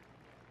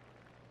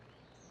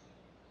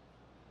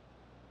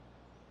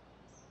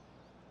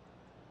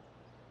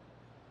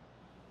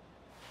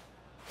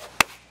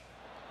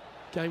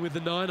 Going with the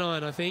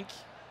 9-iron, I think.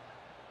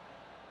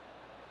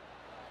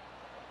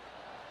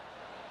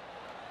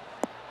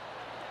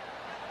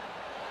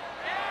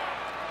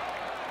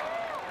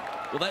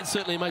 Well, that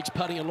certainly makes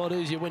putting a lot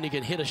easier when you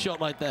can hit a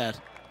shot like that.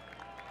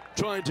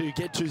 Trying to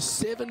get to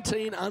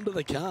 17 under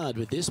the card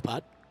with this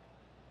putt.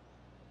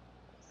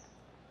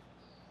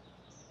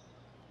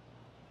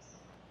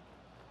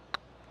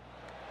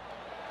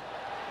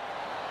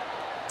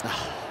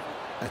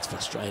 That's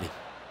frustrating.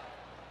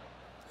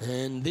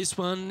 And this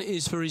one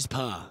is for his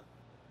par.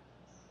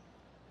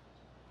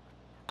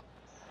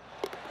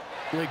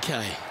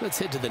 Okay, let's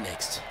head to the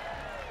next.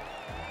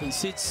 He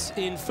sits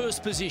in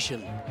first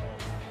position.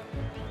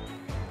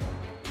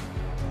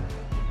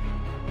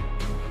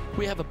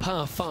 We have a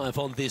par 5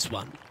 on this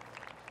one.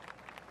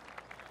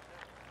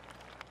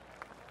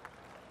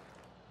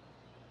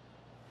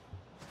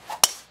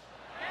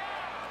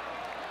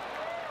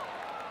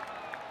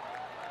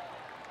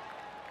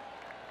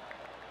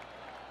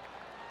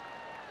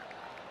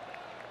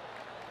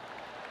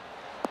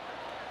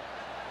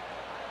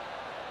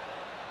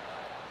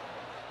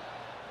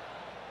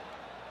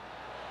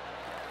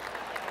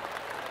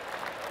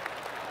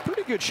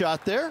 Pretty good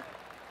shot there.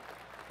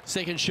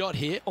 Second shot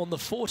here on the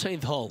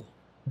 14th hole.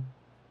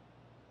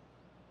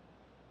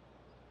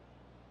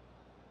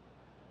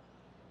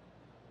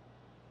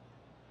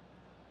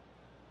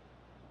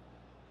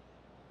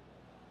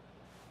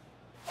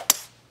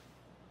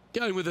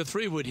 Going with a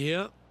 3-wood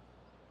here.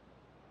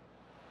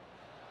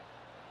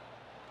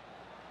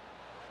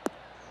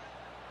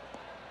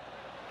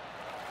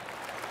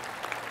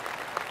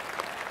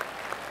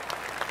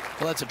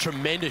 Well, that's a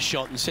tremendous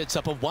shot and sets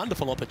up a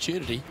wonderful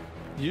opportunity.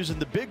 Using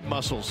the big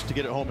muscles to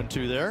get it home in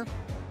 2 there.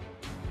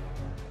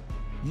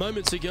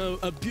 Moments ago,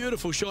 a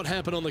beautiful shot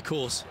happened on the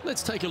course.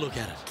 Let's take a look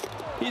at it.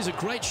 Here's a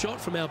great shot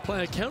from our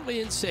player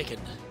currently in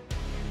second.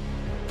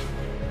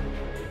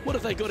 What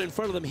have they got in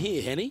front of them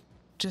here, Henny?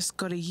 Just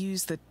got to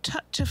use the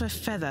touch of a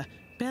feather.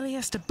 Barely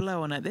has to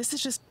blow on it. This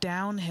is just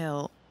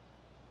downhill.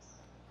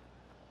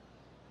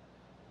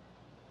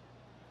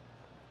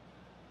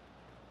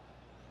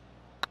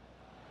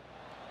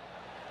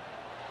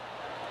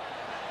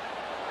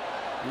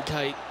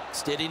 Okay,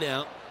 steady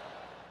now.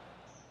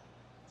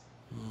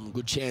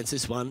 Good chance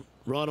this one.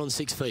 Right on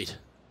 6 feet.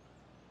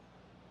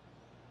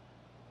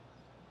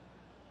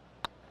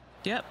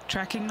 Yep,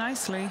 tracking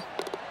nicely.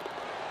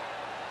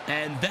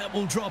 And that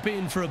will drop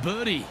in for a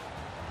birdie.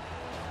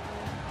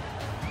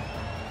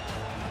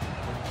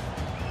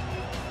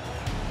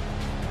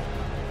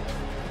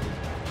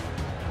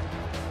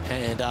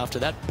 And after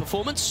that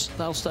performance,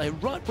 they'll stay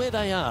right where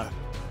they are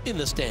in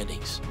the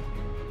standings.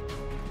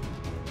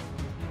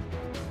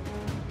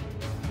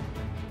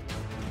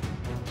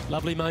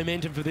 Lovely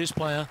momentum for this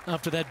player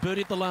after that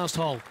birdie at the last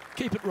hole.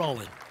 Keep it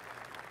rolling.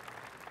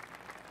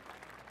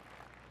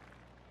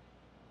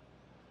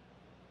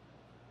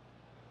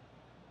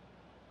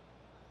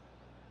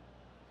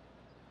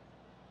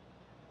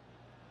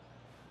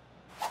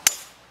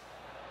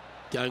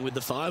 Going with the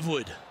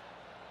 5-wood.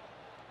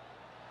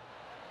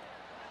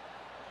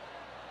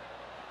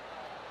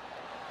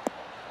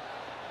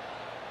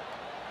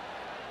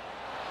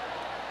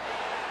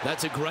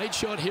 That's a great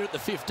shot here at the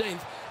 15th.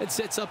 It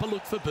sets up a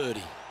look for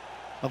birdie.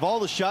 Of all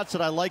the shots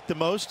that I like the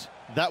most,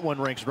 that one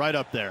ranks right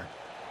up there.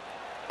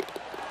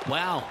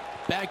 Wow,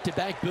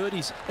 back-to-back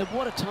birdies, and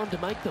what a time to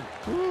make them.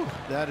 Whew,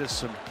 that is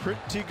some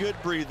pretty good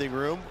breathing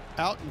room.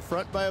 Out in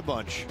front by a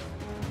bunch.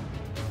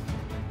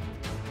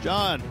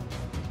 John,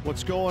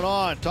 what's going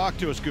on? Talk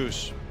to us,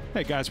 Goose.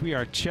 Hey guys, we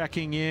are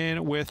checking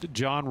in with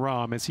John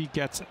Rahm as he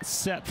gets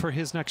set for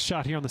his next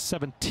shot here on the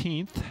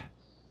 17th.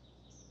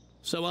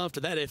 So after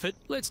that effort,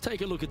 let's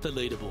take a look at the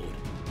leaderboard.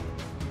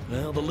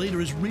 Well, the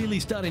leader is really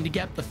starting to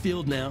gap the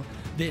field now.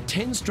 They're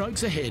 10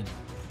 strokes ahead.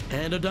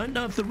 And I don't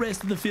know if the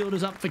rest of the field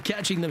is up for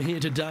catching them here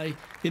today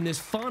in this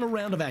final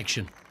round of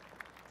action.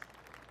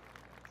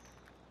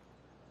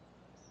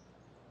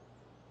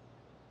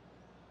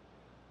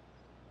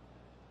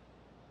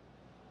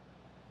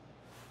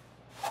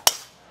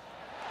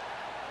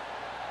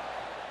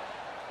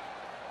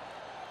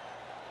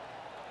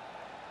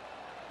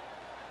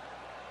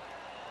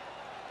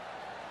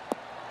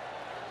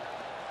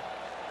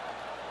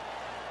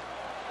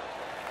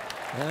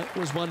 That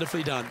was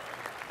wonderfully done.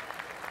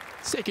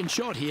 Second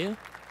shot here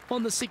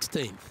on the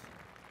 16th.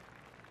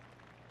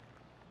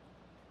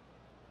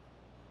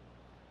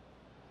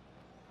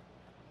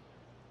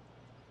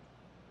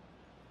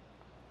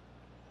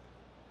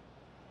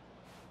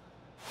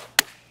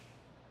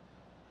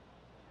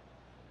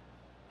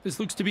 This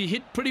looks to be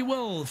hit pretty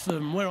well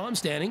from where I'm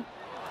standing.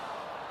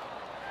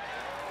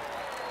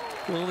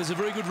 Well, there's a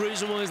very good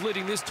reason why he's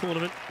leading this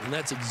tournament, and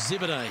that's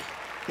Exhibit A.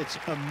 It's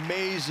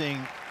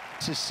amazing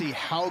to see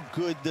how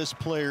good this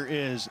player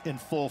is in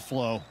full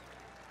flow.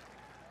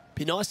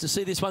 Be nice to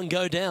see this one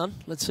go down.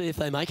 Let's see if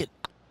they make it.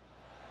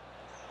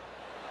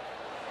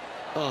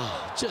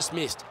 Oh, just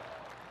missed.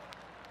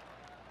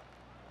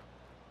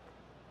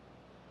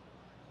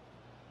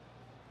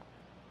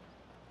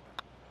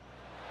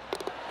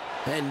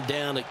 And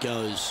down it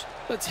goes.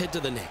 Let's head to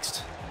the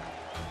next.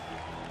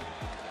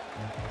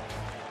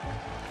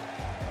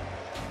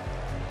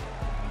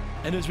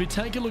 And as we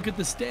take a look at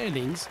the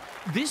standings,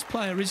 this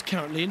player is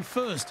currently in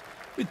first,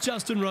 with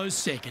Justin Rose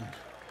second.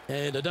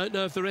 And I don't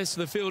know if the rest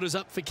of the field is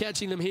up for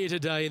catching them here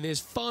today in this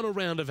final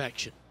round of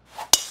action.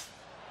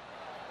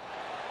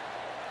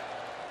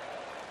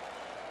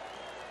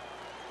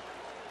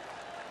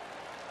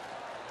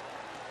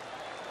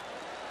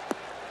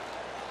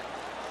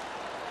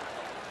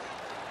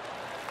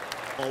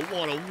 Oh,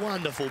 what a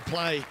wonderful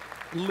play.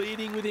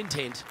 Leading with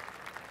intent.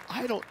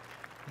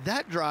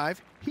 That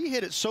drive, he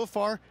hit it so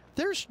far,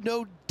 there's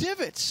no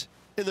divots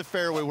in the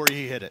fairway where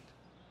he hit it.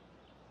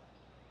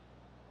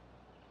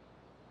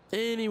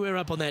 Anywhere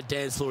up on that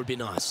dance floor would be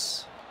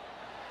nice.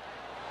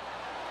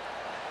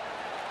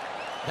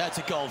 That's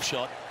a golf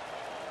shot.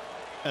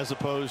 As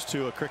opposed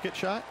to a cricket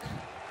shot?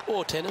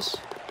 Or tennis.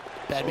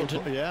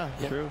 Badminton. Oh, yeah,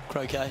 Yep. true.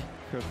 Croquet.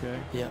 Okay.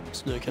 Yeah,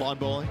 snooker. Lawn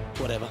bowling?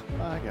 Whatever.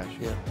 I got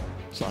you. Yeah.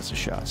 It's lots of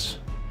shots.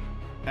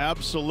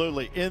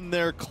 Absolutely. In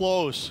there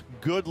close.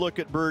 Good look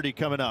at birdie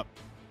coming up.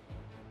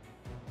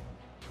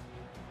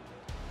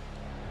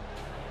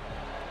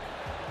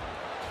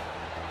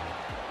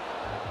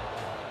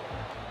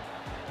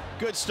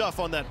 Good stuff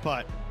on that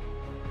putt.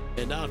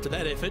 And after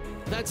that effort,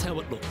 that's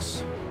how it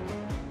looks.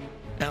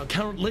 Our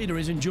current leader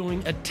is enjoying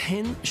a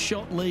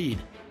 10-shot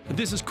lead.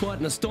 This is quite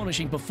an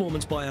astonishing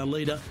performance by our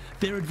leader.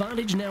 Their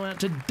advantage now out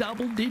to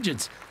double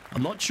digits.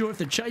 I'm not sure if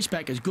the chase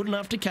back is good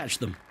enough to catch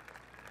them.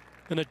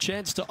 And a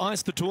chance to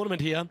ice the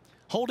tournament here.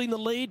 Holding the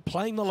lead,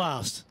 playing the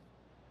last.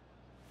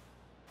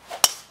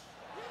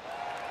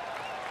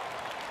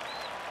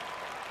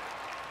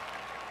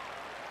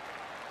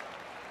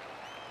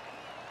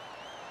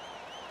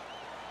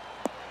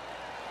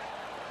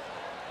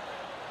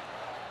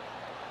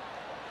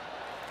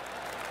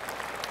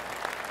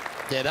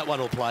 Yeah, that one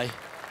will play.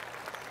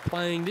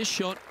 Playing this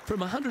shot from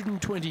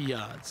 120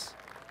 yards.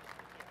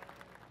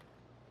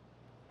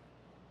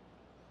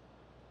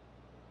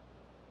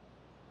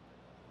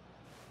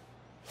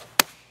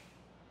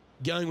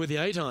 Going with the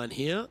 8-iron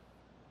here.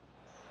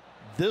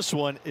 This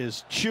one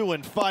is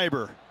chewing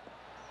fiber.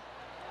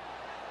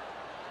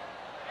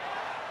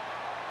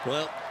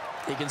 Well,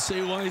 you can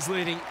see why he's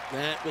leading.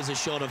 That was a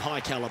shot of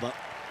high caliber.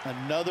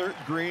 Another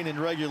green in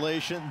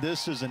regulation.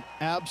 This is an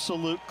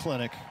absolute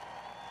clinic.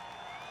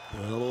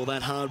 Well, all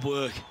that hard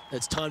work,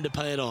 it's time to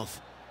pay it off.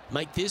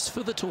 Make this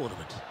for the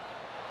tournament.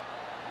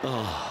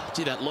 Oh,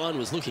 gee, that line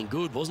was looking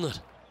good, wasn't it?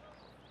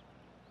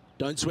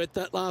 Don't sweat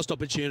that last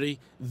opportunity.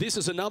 This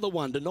is another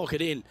one to knock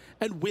it in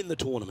and win the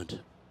tournament.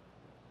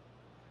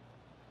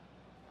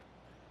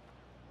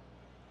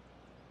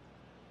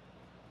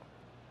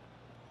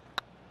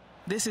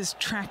 This is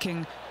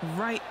tracking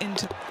right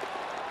into...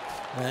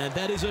 And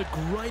that is a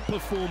great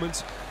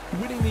performance,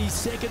 winning the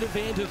second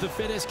event of the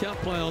FedEx Cup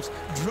playoffs,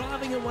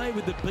 driving away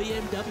with the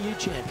BMW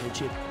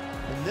Championship.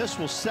 And this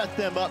will set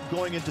them up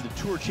going into the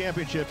Tour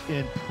Championship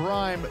in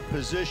prime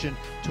position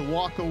to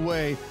walk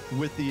away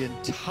with the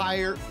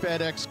entire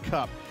FedEx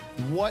Cup.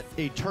 What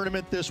a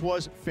tournament this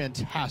was.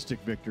 Fantastic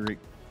victory.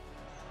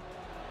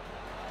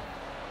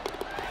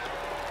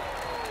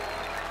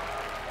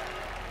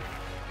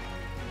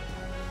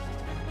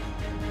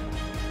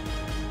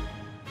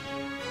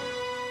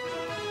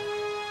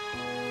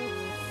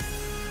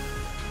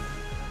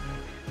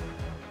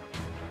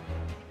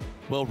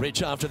 Well,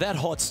 Rich, after that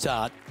hot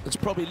start, it's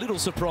probably little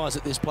surprise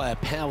that this player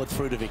powered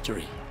through to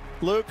victory.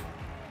 Luke,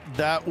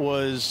 that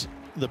was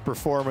the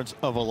performance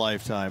of a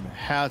lifetime.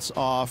 Hats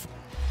off.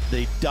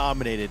 They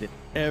dominated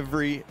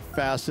every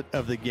facet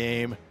of the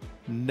game.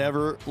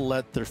 Never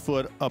let their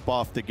foot up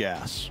off the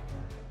gas.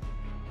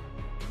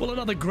 Well,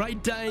 another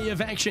great day of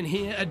action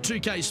here at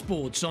 2K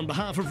Sports. On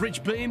behalf of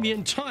Rich Beam, the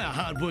entire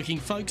hard-working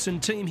folks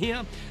and team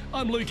here,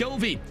 I'm Luke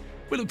Elvey.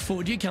 We look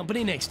forward to your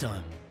company next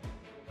time.